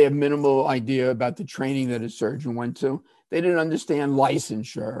only did they have minimal idea about the training that a surgeon went to, they didn't understand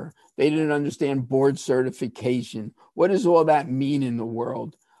licensure. They didn't understand board certification. What does all that mean in the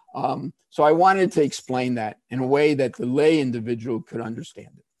world? So I wanted to explain that in a way that the lay individual could understand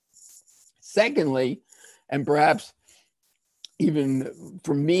it. Secondly, and perhaps even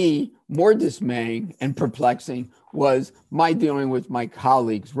for me, more dismaying and perplexing was my dealing with my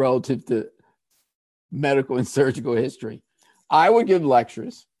colleagues relative to medical and surgical history. I would give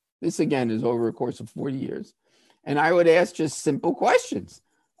lectures. This, again, is over a course of 40 years. And I would ask just simple questions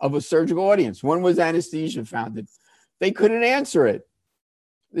of a surgical audience. When was anesthesia founded? They couldn't answer it.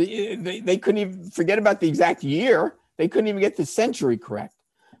 They couldn't even forget about the exact year. They couldn't even get the century correct.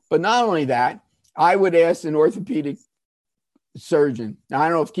 But not only that, I would ask an orthopedic surgeon. Now, I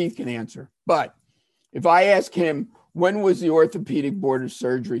don't know if Keith can answer, but if I ask him, when was the Orthopedic Board of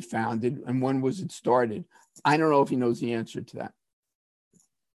Surgery founded and when was it started? I don't know if he knows the answer to that.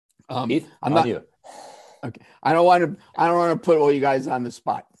 Keith, I'm not you. Okay. I don't want to put all you guys on the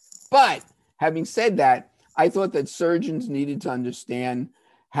spot. But having said that, I thought that surgeons needed to understand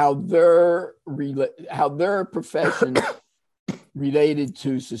how their profession related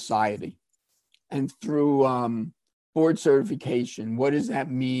to society, and through board certification. What does that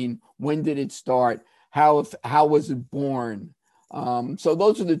mean? When did it start? How was it born? So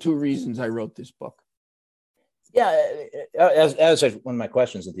those are the 2 reasons I wrote this book. Yeah, as one of my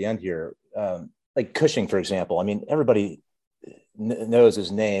questions at the end here, like Cushing, for example. I mean, everybody knows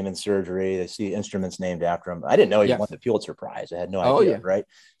his name in surgery. They see instruments named after him. I didn't know he won the Pulitzer Prize. I had no idea, right?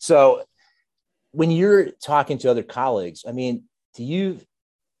 So when you're talking to other colleagues, I mean,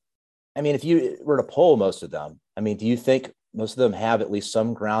 if you were to poll most of them, I mean, do you think most of them have at least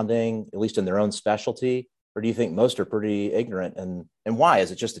some grounding, at least in their own specialty? Or do you think most are pretty ignorant? And why?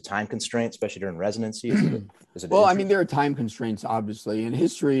 Is it just a time constraint, especially during residency? Is it well, I mean, there are time constraints, obviously, and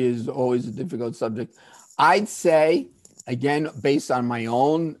history is always a difficult subject. I'd say, again, based on my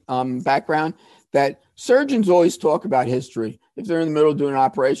own background, that surgeons always talk about history. If they're in the middle of doing an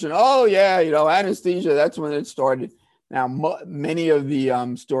operation, oh, yeah, anesthesia, that's when it started. Now, many of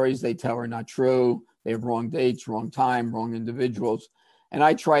the stories they tell are not true. They have wrong dates, wrong time, wrong individuals. And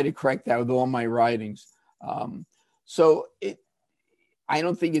I try to correct that with all my writings. I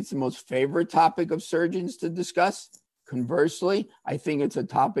don't think it's the most favorite topic of surgeons to discuss. Conversely, I think it's a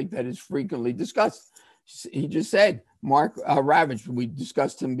topic that is frequently discussed. He just said, Mark Ravitch, we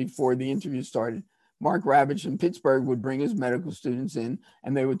discussed him before the interview started. Mark Ravitch in Pittsburgh would bring his medical students in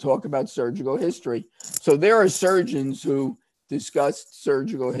and they would talk about surgical history. So there are surgeons who discussed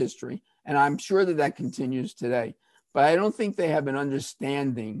surgical history, and I'm sure that continues today. But I don't think they have an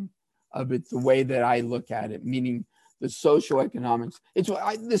understanding of it the way that I look at it, meaning the socioeconomics.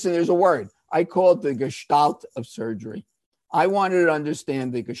 Listen, there's a word. I call it the gestalt of surgery. I wanted to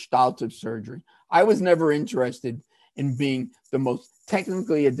understand the gestalt of surgery. I was never interested in being the most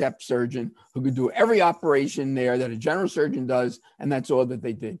technically adept surgeon who could do every operation there that a general surgeon does, and that's all that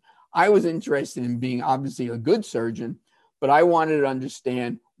they did. I was interested in being obviously a good surgeon, but I wanted to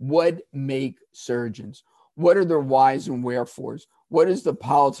understand what make surgeons. What are their whys and wherefores? What is the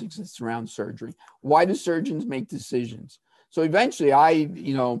politics that surround surgery? Why do surgeons make decisions? So eventually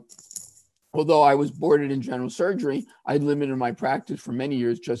although I was boarded in general surgery, I limited my practice for many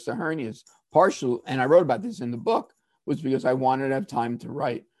years just to hernias. Partial, and I wrote about this in the book, was because I wanted to have time to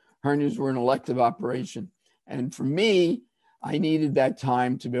write. Hernias were an elective operation. And for me, I needed that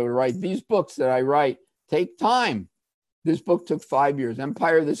time to be able to write. These books that I write take time. This book took 5 years.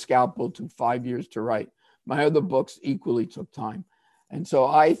 Empire of the Scalpel took 5 years to write. My other books equally took time. And so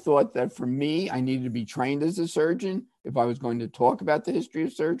I thought that for me, I needed to be trained as a surgeon. If I was going to talk about the history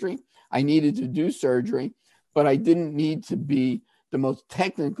of surgery, I needed to do surgery, but I didn't need to be the most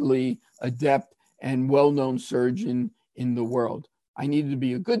technically adept and well-known surgeon in the world. I needed to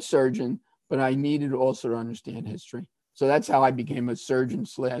be a good surgeon, but I needed also to understand history. So that's how I became a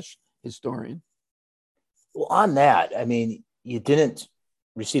surgeon/historian. Well, on that, I mean, you didn't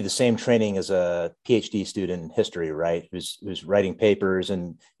receive the same training as a PhD student in history, right? Who's writing papers,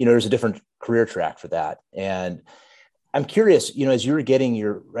 and there's a different career track for that. And I'm curious, as you were getting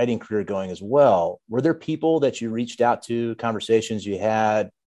your writing career going as well, were there people that you reached out to, conversations you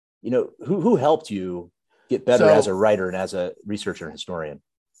had, who helped you get better as a writer and as a researcher and historian?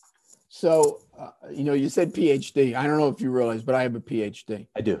 So, you said PhD. I don't know if you realize, but I have a PhD.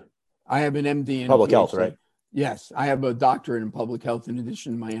 I do. I have an MD in public health, right? Yes, I have a doctorate in public health in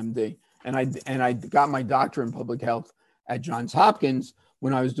addition to my MD, and I got my doctorate in public health at Johns Hopkins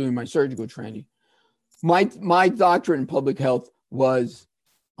when I was doing my surgical training. My doctorate in public health was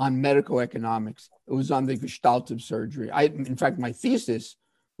on medical economics. It was on the gestalt of surgery. In fact, my thesis,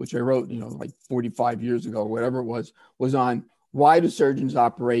 which I wrote, like 45 years ago, or whatever it was on why do surgeons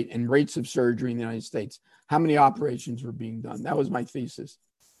operate and rates of surgery in the United States. How many operations were being done? That was my thesis.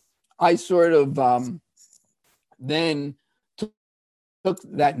 I sort of then took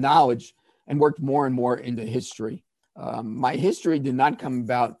that knowledge and worked more and more into history. My history did not come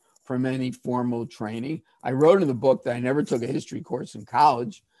about from any formal training. I wrote in the book that I never took a history course in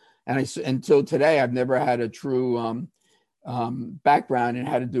college. And until today, I've never had a true background in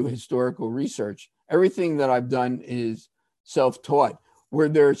how to do historical research. Everything that I've done is self-taught. Were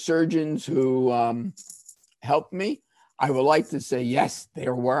there surgeons who helped me? I would like to say yes,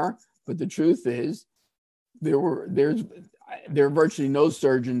 there were. But the truth is, there are virtually no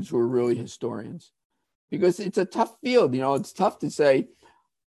surgeons who are really historians, because it's a tough field. It's tough to say,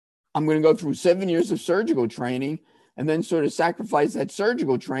 I'm going to go through 7 years of surgical training and then sort of sacrifice that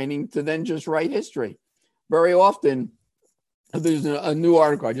surgical training to then just write history. Very often, there's a new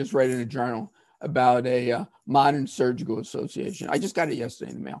article I just read in a journal about a modern surgical association. I just got it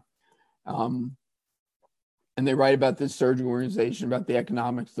yesterday in the mail. And they write about this surgical organization, about the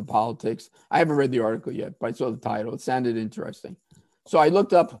economics, the politics. I haven't read the article yet, but I saw the title. It sounded interesting. So I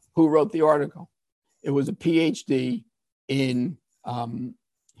looked up who wrote the article. It was a PhD in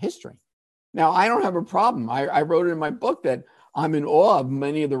history. Now, I don't have a problem. I wrote it in my book that I'm in awe of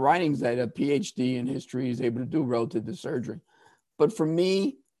many of the writings that a PhD in history is able to do relative to surgery. But for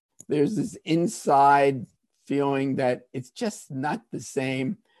me, there's this inside feeling that it's just not the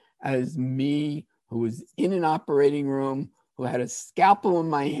same as me, who was in an operating room, who had a scalpel in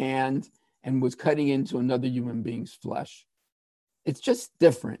my hand and was cutting into another human being's flesh. It's just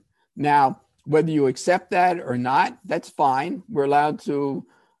different. Now, whether you accept that or not, that's fine. We're allowed to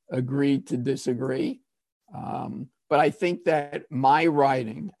agree to disagree. But I think that my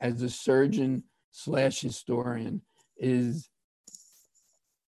writing as a surgeon/historian is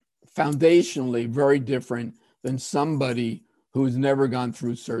foundationally very different than somebody who's never gone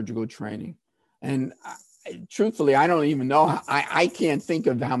through surgical training. And truthfully, I don't even know. I can't think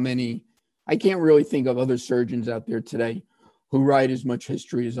of how many. I can't really think of other surgeons out there today who write as much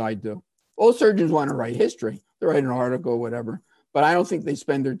history as I do. All surgeons want to write history. They write an article or whatever, but I don't think they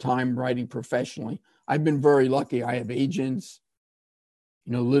spend their time writing professionally. I've been very lucky. I have agents,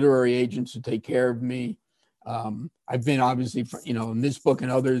 literary agents who take care of me. I've been obviously, in this book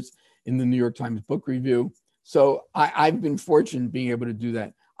and others in the New York Times Book Review. So I've been fortunate being able to do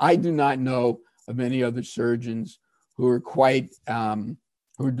that. I do not know of any other surgeons who are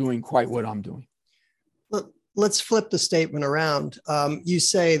who are doing quite what I'm doing. Let's flip the statement around. You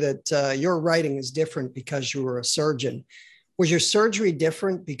say that your writing is different because you were a surgeon. Was your surgery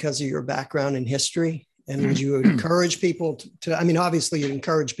different because of your background in history? And would you encourage people to, obviously you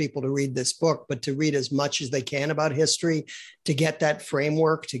encourage people to read this book, but to read as much as they can about history, to get that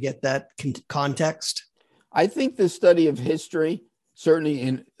framework, to get that context? I think the study of history,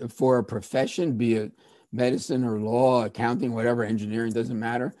 certainly for a profession, be it medicine or law, accounting, whatever, engineering, doesn't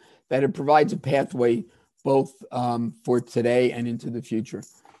matter, that it provides a pathway both for today and into the future.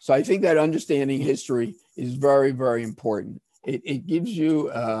 So I think that understanding history is very, very important. It gives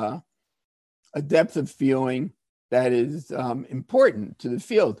you a depth of feeling that is important to the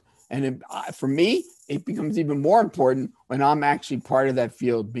field. And for me, it becomes even more important when I'm actually part of that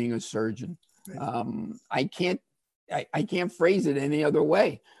field, being a surgeon. I can't phrase it any other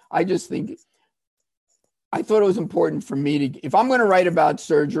way. I just think I thought it was important for me to, if I'm going to write about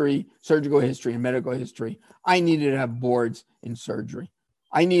surgery, surgical history and medical history, I needed to have boards in surgery.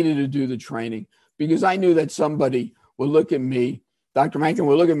 I needed to do the training because I knew that somebody would look at me, Dr. Mankin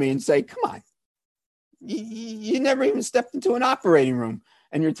would look at me and say, come on, you never even stepped into an operating room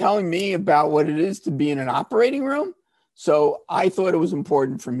and you're telling me about what it is to be in an operating room? So I thought it was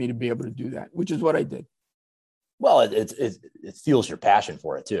important for me to be able to do that, which is what I did. Well, it fuels your passion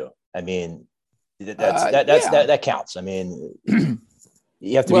for it too. I mean, that counts. I mean,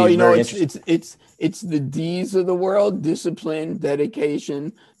 You have to be very interested. It's the D's of the world: discipline,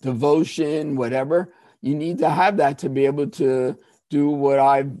 dedication, devotion, whatever. You need to have that to be able to do what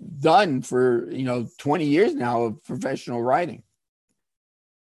I've done for 20 years now of professional writing.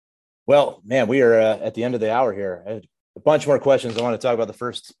 Well, man, we are at the end of the hour here. I had a bunch more questions. I want to talk about the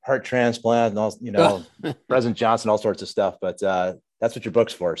first heart transplant and all, President Johnson, all sorts of stuff. But that's what your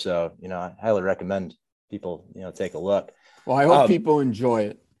book's for. So, I highly recommend people, take a look. Well, I hope people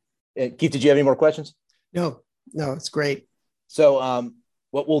enjoy it. Keith, did you have any more questions? No, it's great. So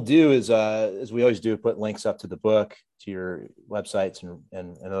what we'll do is, as we always do, put links up to the book, to your websites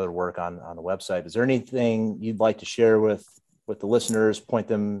and other work on the website. Is there anything you'd like to share with the listeners, point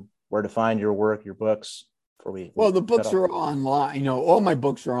them where to find your work, your books? Well, the books are online. All my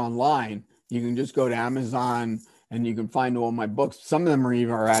books are online. You can just go to Amazon and you can find all my books. Some of them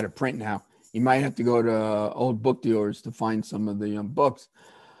are out of print now. You might have to go to old book dealers to find some of the books.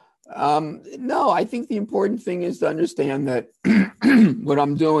 No, I think the important thing is to understand that what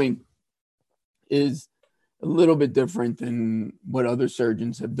I'm doing is a little bit different than what other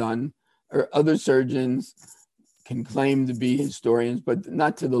surgeons have done, or other surgeons can claim to be historians, but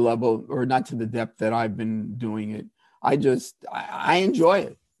not to the level or not to the depth that I've been doing it. I enjoy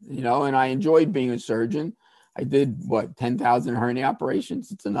it, and I enjoyed being a surgeon. I did 10,000 hernia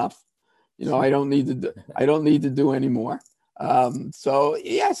operations. It's enough. I don't need to do any more. So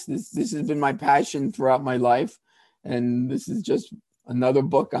yes, this has been my passion throughout my life. And this is just another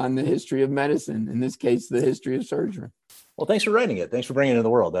book on the history of medicine. In this case, the history of surgery. Well, thanks for writing it. Thanks for bringing it into the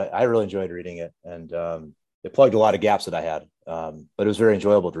world. I really enjoyed reading it. And it plugged a lot of gaps that I had. But it was very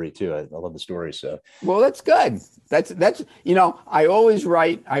enjoyable to read too. I love the story. So, well, that's good. That's, I always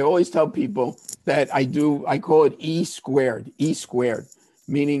write, I always tell people that I call it E squared,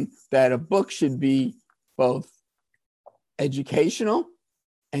 meaning that a book should be both educational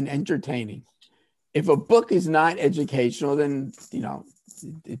and entertaining. If a book is not educational, then,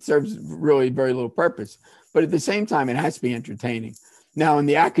 it serves really very little purpose. But at the same time, it has to be entertaining. Now, in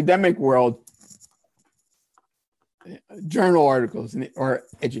the academic world, journal articles are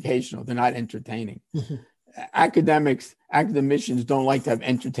educational. They're not entertaining. Academicians don't like to have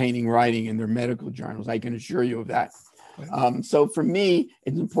entertaining writing in their medical journals. I can assure you of that. So for me,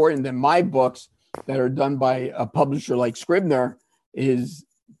 it's important that my books that are done by a publisher like Scribner is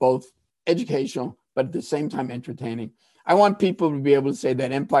both educational, but at the same time entertaining. I want people to be able to say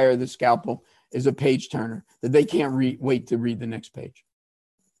that Empire of the Scalpel is a page turner, that they can't wait to read the next page.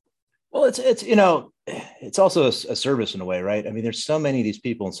 Well, it's also a service in a way, right? I mean, there's so many of these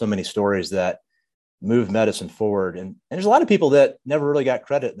people and so many stories that move medicine forward. And there's a lot of people that never really got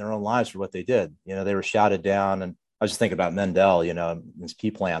credit in their own lives for what they did. They were shouted down. And I was just thinking about Mendel, his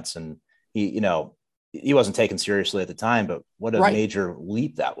pea plants, and he wasn't taken seriously at the time, but what a major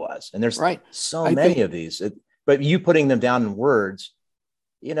leap that was. And there's so many of these, but you putting them down in words,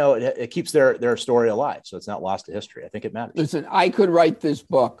 it keeps their story alive. So it's not lost to history. I think it matters. Listen, I could write this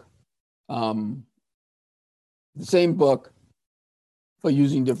book, the same book, but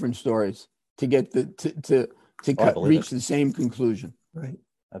using different stories to get reach the same conclusion. Right.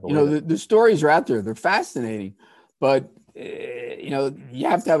 The stories are out there. They're fascinating, but you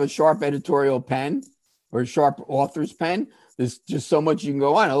have to have a sharp editorial pen or a sharp author's pen. There's just so much you can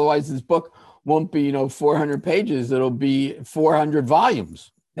go on. Otherwise, this book won't be, 400 pages. It'll be 400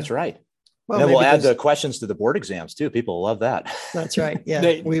 volumes. That's right. Well, and then we'll add the questions to the board exams too. People love that. That's right.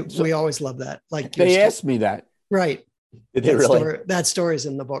 Yeah. We always love that. Like they asked me that. Right. Did they really? That story's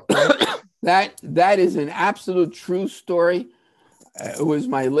in the book. Right? That is an absolute true story. It was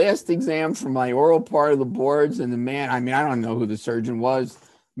my last exam for my oral part of the boards. And the man, I don't know who the surgeon was.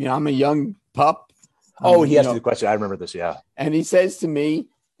 I'm a young pup. Oh, he asked you the question. I remember this. Yeah. And he says to me,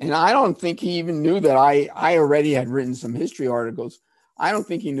 and I don't think he even knew that I already had written some history articles. I don't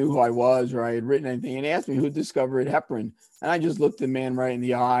think he knew who I was or I had written anything, and asked me who discovered heparin. And I just looked the man right in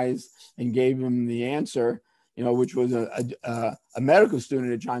the eyes and gave him the answer, which was a medical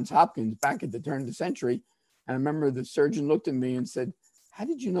student at Johns Hopkins back at the turn of the century. And I remember the surgeon looked at me and said, "How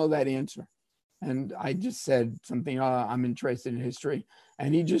did you know that answer?" And I just said something, I'm interested in history.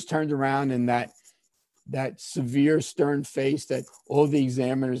 And he just turned around, and that severe, stern face that all the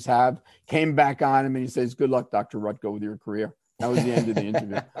examiners have came back on him, and he says, "Good luck, Dr. Rutko, with your career." That was the end of the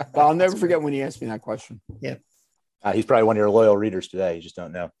interview. But I'll never forget when he asked me that question. Yeah. He's probably one of your loyal readers today. You just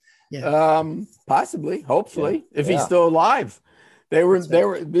don't know. Yeah. Possibly, hopefully, if he's still alive. They were,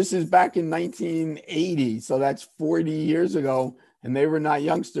 this is back in 1980. So that's 40 years ago. And they were not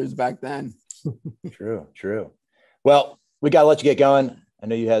youngsters back then. True. Well, we got to let you get going. I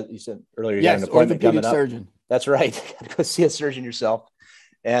know you said earlier, you had an appointment coming up. Surgeon. That's right. Got to go see a surgeon yourself.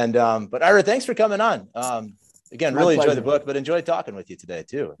 And but Ira, thanks for coming on. Again, really enjoyed the book, but enjoyed talking with you today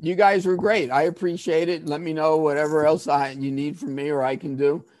too. You guys were great. I appreciate it. Let me know whatever else you need from me or I can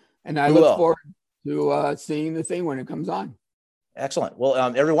do. And I look forward to seeing the thing when it comes on. Excellent. Well,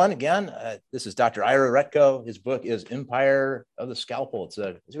 everyone, again, this is Dr. Ira Retko. His book is Empire of the Scalpel. It's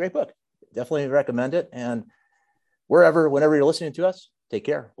a great book. Definitely recommend it. And whenever you're listening to us, take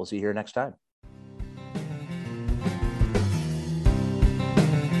care. We'll see you here next time.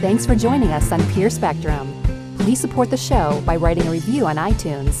 Thanks for joining us on Pure Spectrum. Please support the show by writing a review on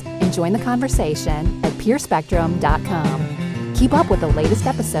iTunes and join the conversation at purespectrum.com. Keep up with the latest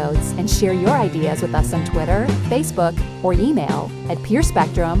episodes and share your ideas with us on Twitter, Facebook, or email at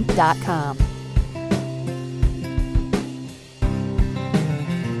purespectrum.com.